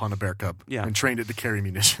happened upon a bear cub and trained it to carry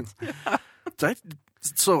munitions.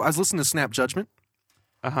 So I was listening to Snap Judgment,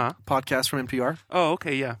 podcast from NPR. Oh,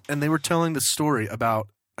 okay, yeah. And they were telling the story about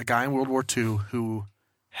a guy in World War II who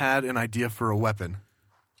had an idea for a weapon.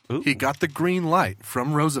 Ooh. He got the green light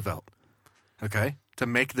from Roosevelt, to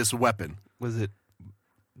make this weapon. Was it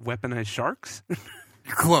weaponized sharks?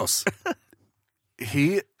 You're close.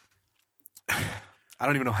 I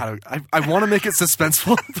don't even know how to... I want to make it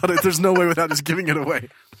suspenseful, but there's no way without just giving it away.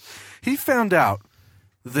 He found out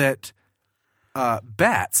that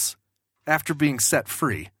bats, after being set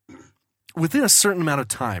free, within a certain amount of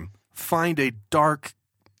time, find a dark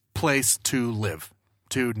place to live,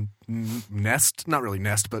 to nest. Not really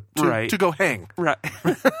nest, but to go hang. Right.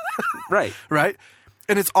 Right?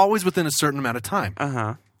 And it's always within a certain amount of time.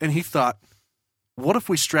 And he thought, what if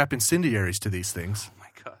we strap incendiaries to these things? Oh, my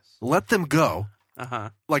gosh. Let them go.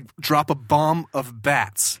 Like, drop a bomb of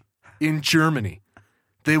bats in Germany.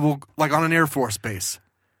 They will, like on an Air Force base.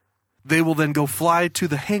 They will then go fly to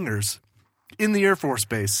the hangars in the Air Force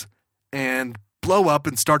base and blow up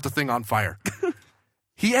and start the thing on fire.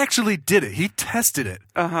 He actually did it. He tested it.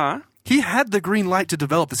 He had the green light to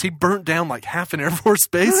develop this. He burnt down like half an Air Force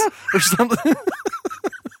base or something.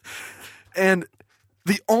 And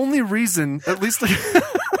the only reason, at least...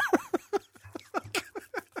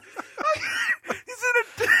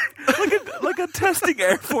 like a testing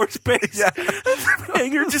Air Force base. Yeah.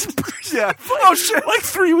 Hangar just... Yeah. Oh, shit. Like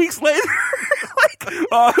 3 weeks later.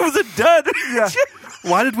 It was a dud. Yeah.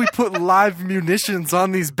 Why did we put live munitions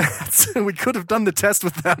on these bats? We could have done the test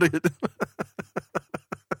without it.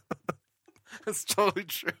 That's totally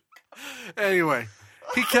true. Anyway,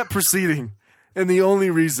 he kept proceeding. And the only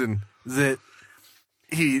reason that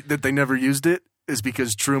they never used it is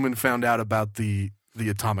because Truman found out about the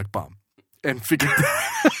atomic bomb and figured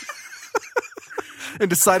and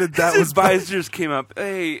decided that His was advisors came up.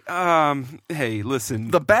 Hey, listen.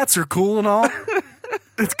 The bats are cool and all.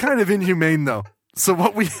 It's kind of inhumane, though. So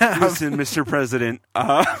what we have... Listen, Mr. President,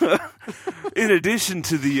 in addition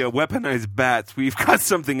to the weaponized bats, we've got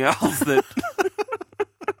something else that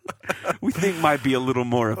we think might be a little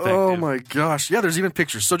more effective. Oh, my gosh. Yeah, there's even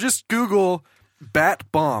pictures. So just Google bat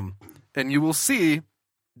bomb, and you will see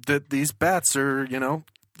that these bats are,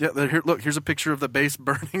 here, look, here's a picture of the base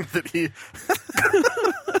burning that he...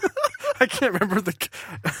 I can't remember the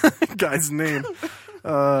guy's name.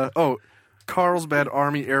 Carlsbad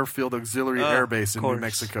Army Airfield Auxiliary Air Base in New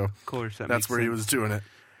Mexico. Of course, that's where he was doing it.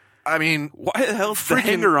 I mean, why the hell's the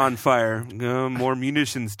hangar on fire? More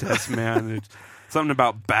munitions test, man. It's something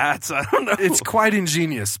about bats. I don't know. It's quite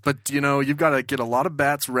ingenious, but you've got to get a lot of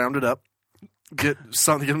bats rounded up, get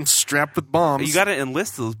them strapped with bombs. You got to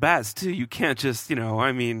enlist those bats too. You can't just,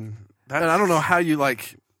 And I don't know how you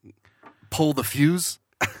pull the fuse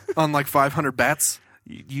on 500 bats.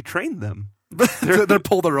 You train them. They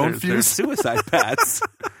pull their own they're fuse. suicide pads.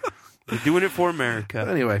 They're doing it for America.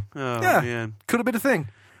 Anyway, oh, yeah, man. Could have been a thing.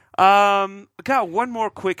 Got one more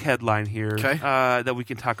quick headline here that we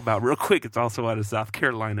can talk about real quick. It's also out of South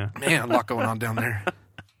Carolina. Man, a lot going on down there.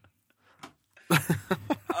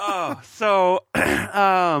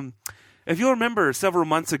 If you'll remember, several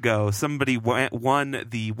months ago, somebody won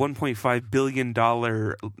the $1.5 billion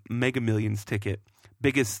Mega Millions ticket.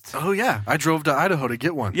 Biggest. Oh, yeah. I drove to Idaho to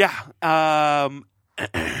get one. Yeah.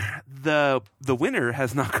 The winner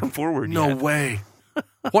has not come forward yet. No way.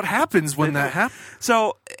 What happens when that happens?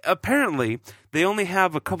 So apparently, they only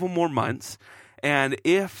have a couple more months, and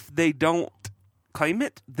if they don't claim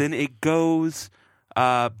it, then it goes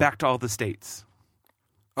back to all the states.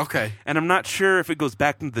 Okay. And I'm not sure if it goes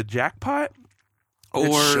back into the jackpot or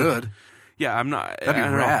it should. Yeah, I'm not. That'd be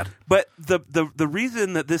rad. But the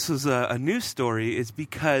reason that this was a news story is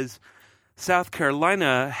because South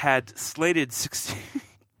Carolina had slated 60.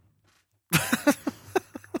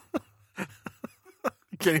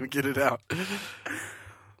 Can't even get it out.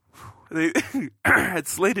 They had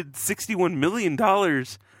slated $61 million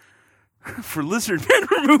for Lizardman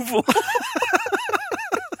removal.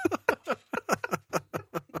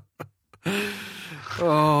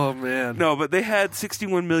 Oh man! No, but they had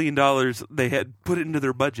 $61 million. They had put it into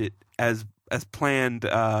their budget as planned.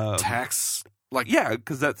 Tax,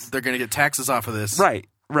 because they're going to get taxes off of this. Right.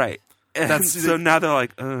 And so now they're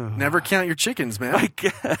like, ugh. Never count your chickens, man. I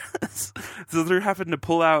guess. So they're having to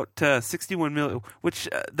pull out $61 million, which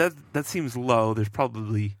that seems low. There's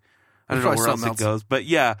probably I don't know where else it goes, but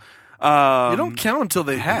yeah, you don't count until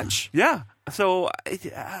they hatch. Yeah. So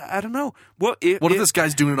I don't know. What if this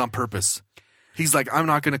guy's doing it on purpose? He's like, I'm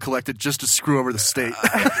not going to collect it just to screw over the state.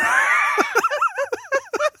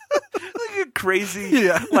 Crazy.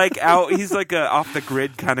 Yeah. He's like a off the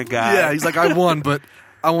grid kind of guy. Yeah. He's like, I won, but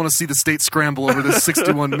I want to see the state scramble over this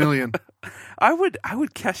 $61 million. I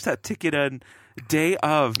would catch that ticket on day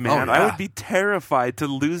of, man. Oh, yeah. I would be terrified to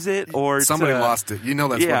lose it or somebody lost it. You know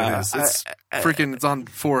that's what it is. It's it's on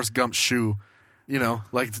Forrest Gump's shoe. You know,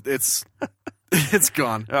 it's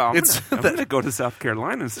gone. Oh, I'm going to go to South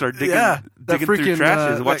Carolina and start digging freaking, through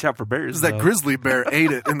trashes. Watch out for bears. That grizzly bear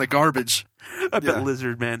ate it in the garbage. I bet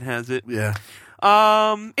Lizardman has it. Yeah.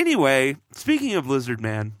 Anyway, speaking of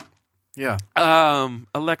Lizardman. Yeah.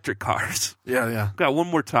 Electric cars. Yeah. Got one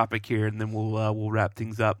more topic here, and then we'll wrap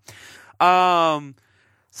things up.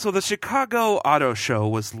 So the Chicago Auto Show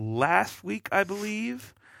was last week, I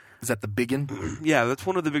believe. Is that the big one? Yeah, that's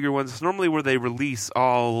one of the bigger ones. It's normally where they release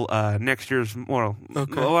all next year's, a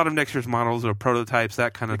lot of next year's models or prototypes,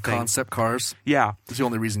 that kind of thing. Concept cars. Yeah, it's the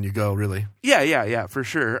only reason you go, really. Yeah, for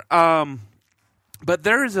sure. But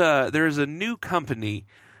there's a new company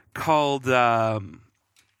called Rivian.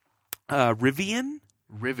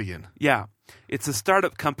 Rivian. Yeah, it's a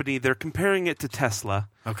startup company. They're comparing it to Tesla.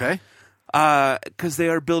 Okay. Because they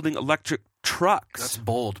are building electric trucks. That's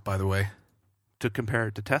bold, by the way. To compare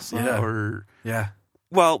it to Tesla? Yeah.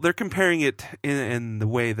 Well, they're comparing it in the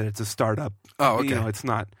way that it's a startup. Oh, okay. It's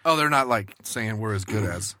not. Oh, they're not like saying we're as good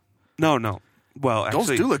as. No. Well, those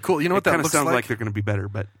actually, do look cool. You know what that looks like? It kind of sounds like they're going to be better,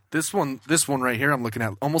 but this one right here, I'm looking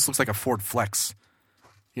at, almost looks like a Ford Flex.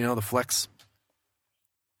 You know the Flex?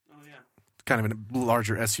 Oh yeah. Kind of a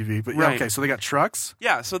larger SUV, but right. Okay. So they got trucks.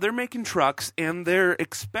 Yeah. So they're making trucks, and they're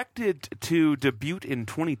expected to debut in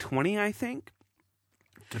 2020, I think.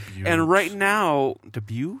 Debut. And right now,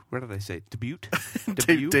 debut? What did I say? Debut?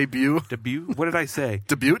 Debut. What did I say?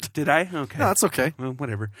 Debut? Did I? Okay. No, that's okay. Well,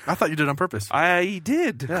 whatever. I thought you did it on purpose. I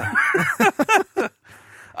did. Yeah.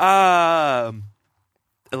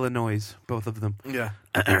 Illinois, both of them. Yeah.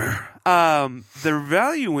 They're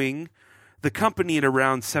valuing the company at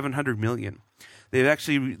around $700 million.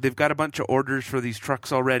 They've got a bunch of orders for these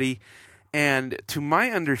trucks already, and to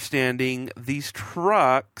my understanding, these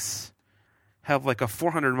trucks have like a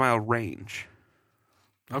 400-mile range.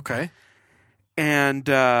 Okay. And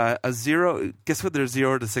guess what their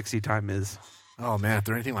 0 to 60 time is? Oh man, if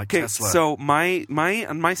they're anything like Tesla. So my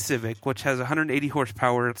Civic, which has 180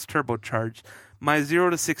 horsepower, it's turbocharged. My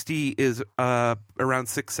 0 to 60 is around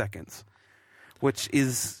 6 seconds, which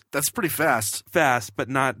is that's pretty fast. Fast, but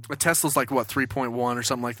not. A Tesla's like what 3.1 or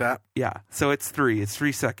something like that. Yeah, so it's 3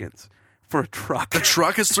 seconds. For a truck. The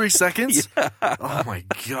truck is 3 seconds? Yeah. Oh my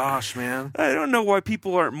gosh, man. I don't know why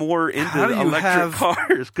people aren't more into electric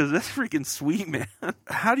cars, because that's freaking sweet, man.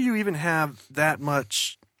 How do you even have that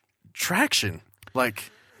much traction? Like,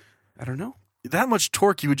 I don't know. That much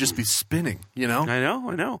torque, you would just be spinning, you know?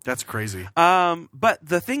 I know. That's crazy. But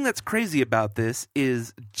the thing that's crazy about this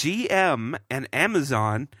is GM and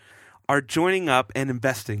Amazon are joining up and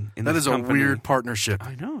investing in That this is company. a weird partnership.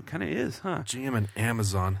 I know, it kind of is, huh? GM and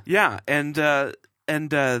Amazon. Yeah, and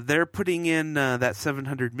they're putting in that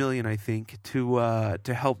 $700 million, I think, to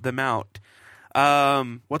help them out.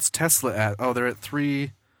 What's Tesla at? Oh, they're at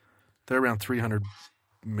they're around 300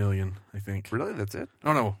 million, I think. Really? That's it?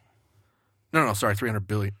 Oh, no. No, sorry, 300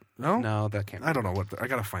 billion. No, that can't be. I don't know I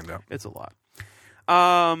got to find out. It's a lot.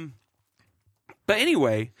 But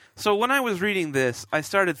anyway, so when I was reading this, I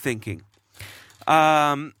started thinking,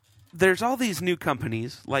 there's all these new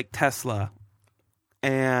companies like Tesla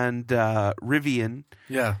and Rivian.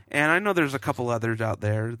 Yeah. And I know there's a couple others out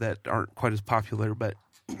there that aren't quite as popular, but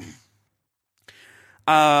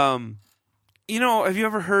you know, have you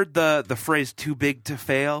ever heard the phrase too big to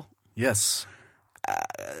fail? Yes.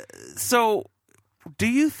 So do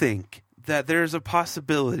you think that there's a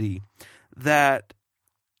possibility that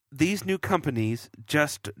these new companies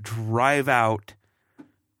just drive out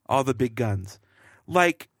all the big guns?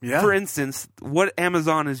 Like, for instance, what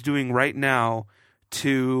Amazon is doing right now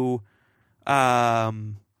to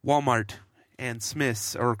Walmart and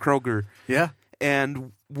Smith's or Kroger. Yeah.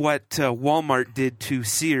 And what Walmart did to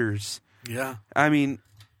Sears. Yeah. I mean,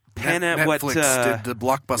 Netflix what did to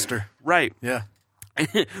Blockbuster. Right. Yeah.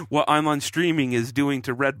 What online streaming is doing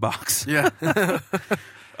to Redbox. Yeah.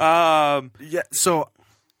 Yeah.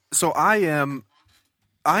 So I am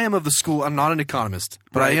of the school. I'm not an economist,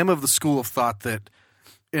 but I am of the school of thought that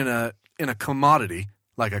in a commodity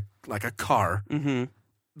like a car,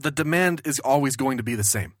 the demand is always going to be the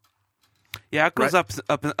same. Yeah, it goes right?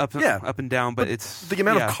 up and down, but it's the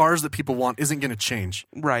amount of cars that people want isn't going to change.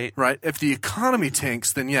 Right. Right. If the economy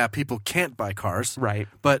tanks, then people can't buy cars. Right.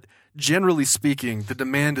 But generally speaking, the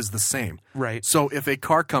demand is the same. Right. So if a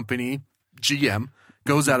car company, GM,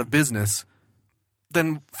 goes out of business,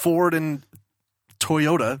 then Ford and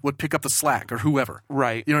Toyota would pick up the slack, or whoever.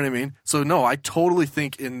 Right. You know what I mean? So no, I totally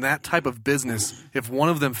think in that type of business, if one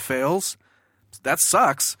of them fails, that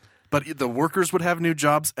sucks. But the workers would have new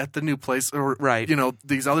jobs at the new place, or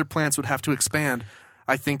these other plants would have to expand.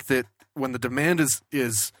 I think that when the demand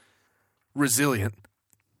is resilient,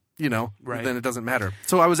 then it doesn't matter.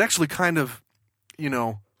 So I was actually kind of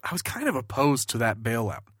opposed to that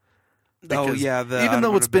bailout. Because even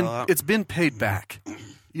though it's been paid back,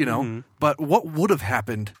 but what would have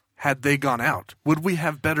happened had they gone out? Would we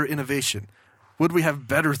have better innovation? Would we have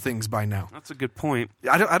better things by now? That's a good point.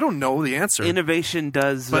 I don't know the answer. Innovation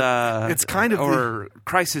does, it's kind of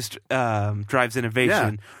crisis drives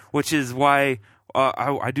innovation, which is why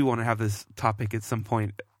I do want to have this topic at some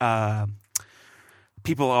point.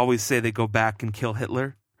 People always say they go back and kill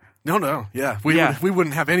Hitler. No, we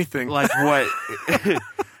wouldn't have anything. Like what?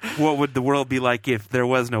 What would the world be like if there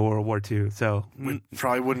was no World War II? So we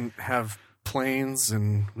probably wouldn't have planes,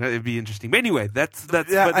 and it'd be interesting. But anyway, that's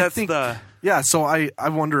So I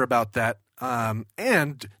wonder about that.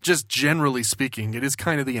 And just generally speaking, it is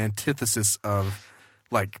kind of the antithesis of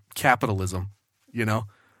like capitalism,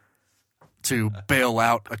 to bail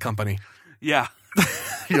out a company. Yeah.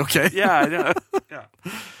 You okay? Yeah, I know.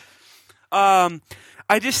 Yeah.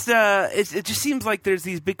 I just it just seems like there's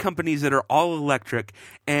these big companies that are all electric,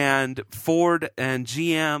 and Ford and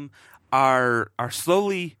GM are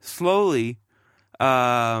slowly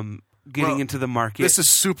getting into the market. This is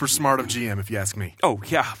super smart of GM, if you ask me. Oh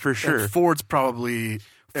yeah, for sure. And Ford's probably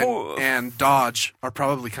and Dodge are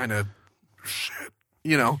probably kind of shit,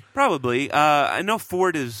 Probably. I know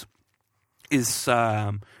Ford is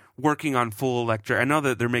working on full electric. I know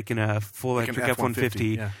that they're making a full electric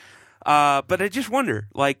F-150. Yeah. But I just wonder,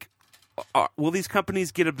 will these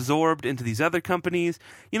companies get absorbed into these other companies?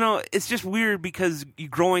 It's just weird because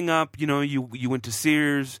growing up, you went to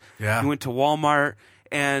Sears, you went to Walmart,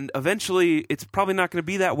 and eventually it's probably not going to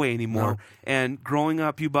be that way anymore. No. And growing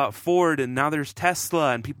up, you bought Ford, and now there's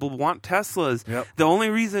Tesla, and people want Teslas. Yep. The only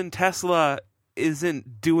reason Tesla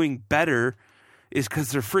isn't doing better is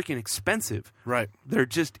because they're freaking expensive. Right. They're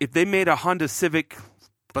just, if they made a Honda Civic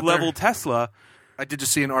level Tesla. I did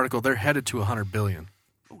just see an article. They're headed to $100 billion.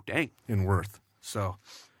 Oh, dang. In worth. So,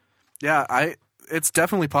 yeah, it's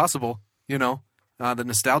definitely possible. The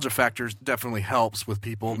nostalgia factor definitely helps with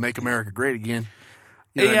people. Make America great again.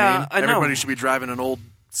 You know what I mean? Everybody should be driving an old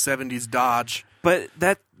 70s Dodge. But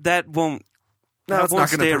that won't. No, that it's won't not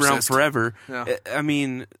stay gonna around persist. forever. No. I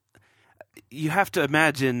mean, you have to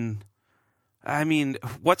imagine. I mean,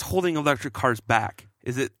 what's holding electric cars back?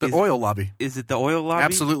 Is it the oil lobby? Is it the oil lobby?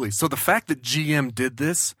 Absolutely. So the fact that GM did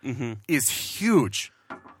this is huge.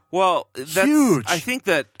 Well, that's huge. I think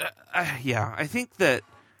that. I think that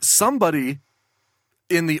somebody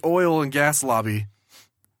in the oil and gas lobby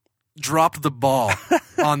dropped the ball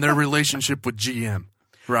on their relationship with GM.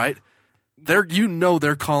 Right? they're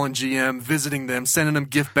calling GM, visiting them, sending them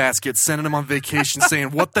gift baskets, sending them on vacation,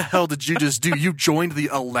 saying, "What the hell did you just do? You joined the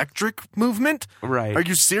electric movement? Right? Are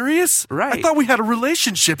you serious? Right? I thought we had a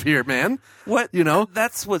relationship here, man."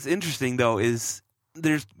 That's what's interesting though is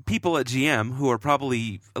there's people at GM who are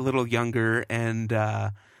probably a little younger and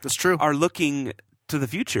that's true. Are looking to the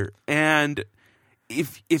future, and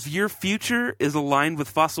if your future is aligned with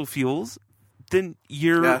fossil fuels, then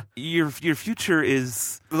your future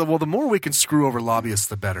is... Well, the more we can screw over lobbyists,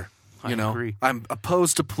 the better. I agree. I'm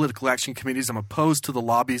opposed to political action committees. I'm opposed to the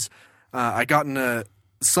lobbies.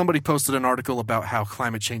 Somebody posted an article about how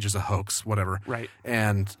climate change is a hoax, whatever. Right.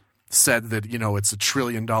 And said that, it's $1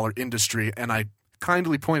 trillion industry. And I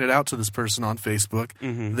kindly pointed out to this person on Facebook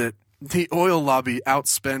that the oil lobby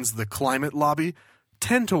outspends the climate lobby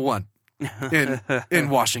 10-1 in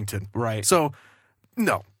Washington. Right. So,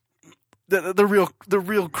 no. The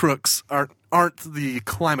real crooks aren't the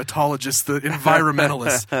climatologists, the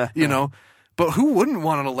environmentalists, But who wouldn't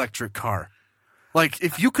want an electric car? Like,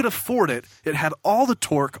 if you could afford it, it had all the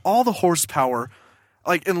torque, all the horsepower.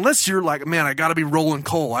 Like, unless you're like, man, I got to be rolling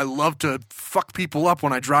coal. I love to fuck people up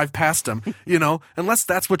when I drive past them, Unless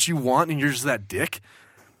that's what you want and you're just that dick,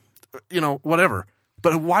 whatever.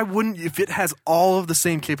 But why wouldn't you, if it has all of the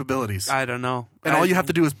same capabilies? I don't know. And all you have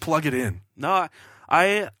to do is plug it in. No,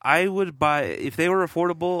 I would buy, if they were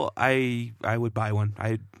affordable, I would buy one.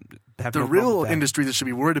 I have the no real industry that should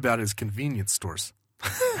be worried about is convenience stores.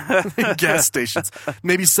 Gas stations.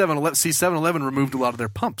 Maybe 7-Eleven. See, 7-Eleven removed a lot of their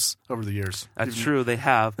pumps over the years. That's true. They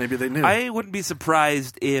have. Maybe they knew. I wouldn't be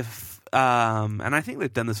surprised if, and I think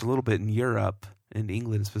they've done this a little bit in Europe, in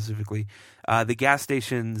England specifically, the gas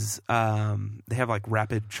stations, they have like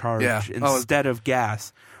rapid charge instead of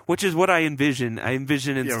gas, which is what I envision. I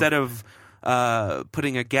envision instead of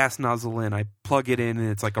putting a gas nozzle in, I plug it in and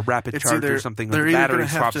it's like a rapid charge or something. The battery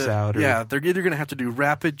swaps out. Yeah, they're either going to have to do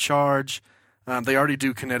rapid charge. They already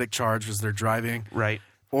do kinetic charge as they're driving. Right.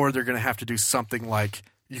 Or they're going to have to do something like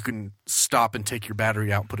you can stop and take your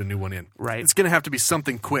battery out and put a new one in. Right. It's going to have to be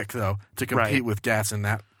something quick, though, to compete with gas in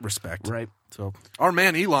that respect. Right. So, our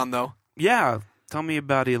man Elon, though. Yeah. Tell me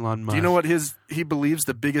about Elon Musk. Do you know what he believes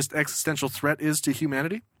the biggest existential threat is to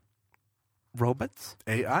humanity? Robots?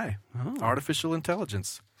 AI. Artificial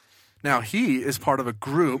intelligence. Now, he is part of a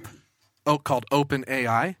group called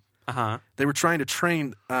OpenAI. They were trying to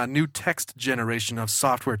train a new text generation of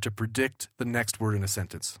software to predict the next word in a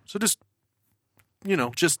sentence. So just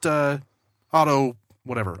autocorrect.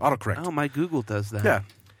 Oh, my Google does that. Yeah.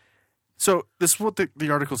 So this is what the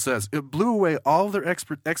article says. It blew away all their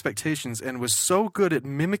expectations and was so good at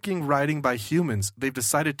mimicking writing by humans, they've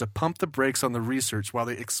decided to pump the brakes on the research while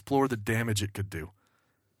they explore the damage it could do.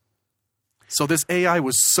 So this AI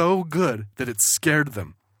was so good that it scared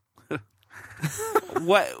them.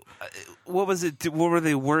 What was it? What were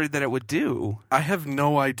they worried that it would do? I have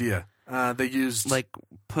no idea. They used... Like,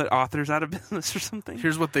 put authors out of business or something?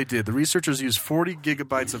 Here's what they did. The researchers used 40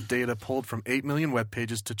 gigabytes of data pulled from 8 million web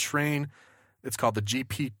pages to train, it's called the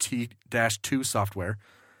GPT-2 software.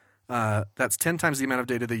 That's 10 times the amount of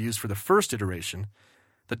data they used for the first iteration.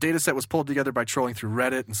 The data set was pulled together by trolling through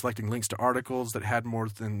Reddit and selecting links to articles that had more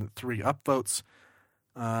than 3 upvotes.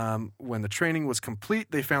 When the training was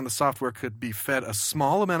complete, they found the software could be fed a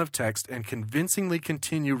small amount of text and convincingly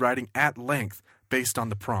continue writing at length based on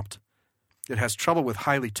the prompt. It has trouble with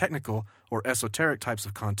highly technical or esoteric types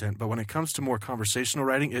of content, but when it comes to more conversational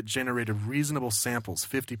writing, it generated reasonable samples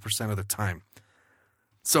 50% of the time.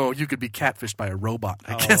 So you could be catfished by a robot,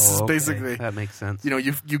 I guess, is basically. That makes sense.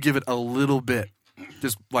 You give it a little bit,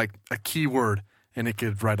 just like a keyword, and it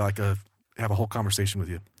could write have a whole conversation with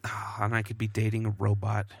you. Oh, and I could be dating a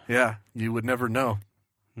robot. Yeah, you would never know.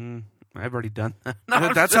 I've already done that.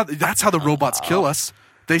 No, that's how the robots kill us.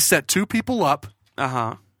 They set 2 people up.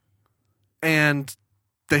 And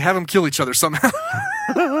they have them kill each other somehow.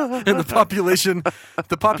 And the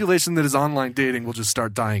population that is online dating will just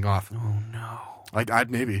start dying off. Oh no! I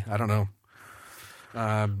don't know.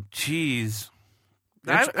 Jeez,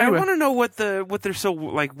 anyway. I want to know what they're so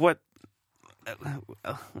like. What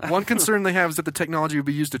one concern they have is that the technology would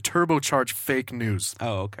be used to turbocharge fake news.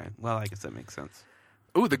 Oh, okay. Well, I guess that makes sense.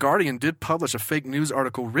 Oh, The Guardian did publish a fake news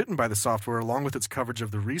article written by the software along with its coverage of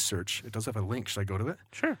the research. It does have a link. Should I go to it?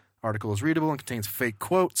 Sure. Article is readable and contains fake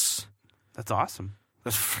quotes. That's awesome.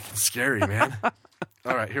 That's freaking scary, man.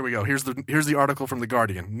 All right, here we go. Here's the article from The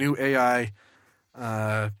Guardian. New AI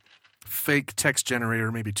fake text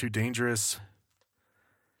generator may be too dangerous.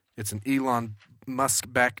 It's an Elon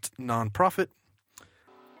Musk-backed nonprofit.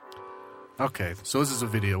 Okay, so this is a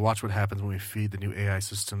video. Watch what happens when we feed the new AI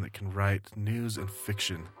system that can write news and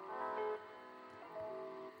fiction.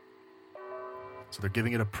 So they're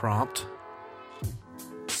giving it a prompt.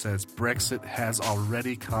 It says Brexit has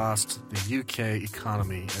already cost the UK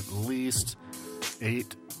economy at least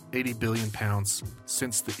 £80 billion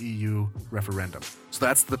since the EU referendum. So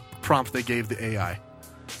that's the prompt they gave the AI.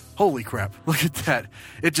 Holy crap! Look at that.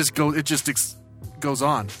 It just goes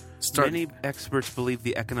on. Many experts believe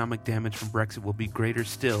the economic damage from Brexit will be greater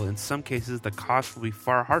still. In some cases, the cost will be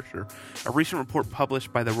far harsher. A recent report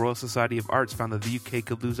published by the Royal Society of Arts found that the UK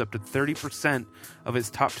could lose up to 30% of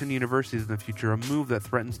its top 10 universities in the future, a move that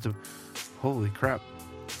threatens to... Holy crap.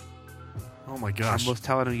 Oh my gosh. Our most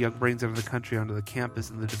talented young brains out of the country onto the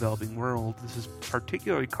campus in the developing world. This is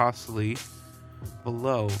particularly costly...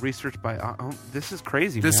 Below, research by... this is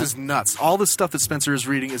crazy, This man. is nuts. All the stuff that Spencer is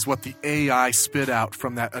reading is what the AI spit out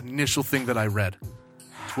from that initial thing that I read.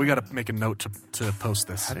 We got to make a note to post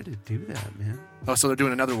this. How did it do that, man? Oh, so they're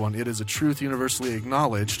doing another one. It is a truth universally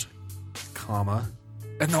acknowledged, comma.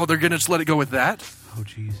 And no, they're going to just let it go with that? Oh,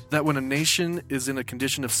 jeez. That when a nation is in a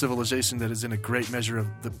condition of civilization that is in a great measure of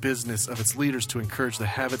the business of its leaders to encourage the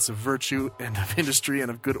habits of virtue and of industry and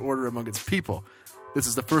of good order among its people. This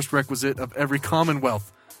is the first requisite of every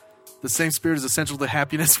commonwealth. The same spirit is essential to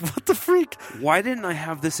happiness. What the freak? Why didn't I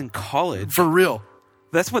have this in college? For real.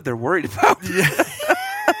 That's what they're worried about. Yeah.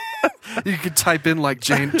 You could type in like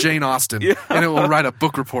Jane Austen, and it will write a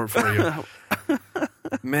book report for you.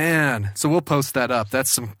 Man. So we'll post that up.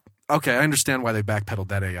 That's some... Okay, I understand why they backpedaled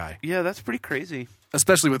that AI. Yeah, that's pretty crazy.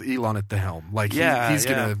 Especially with Elon at the helm. Like, he's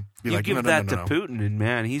going to be you like, give no, that no, no, to Putin, and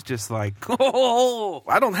man, he's just like, oh,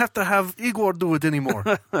 I don't have to have Igor do it anymore.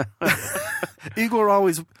 Igor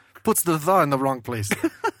always puts the in the wrong place.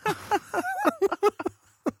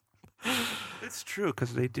 It's true,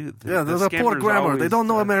 because they do. There's a poor grammar. They don't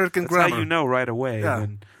know American grammar. That's how you know right away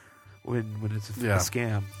when it's a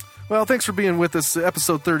scam. Well, thanks for being with us.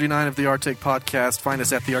 Episode 39 of the Our Take Podcast. Find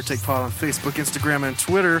us at the Our Take Pod on Facebook, Instagram, and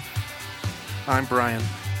Twitter. I'm Bryan.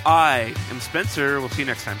 I am Spencer. We'll see you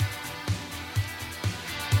next time.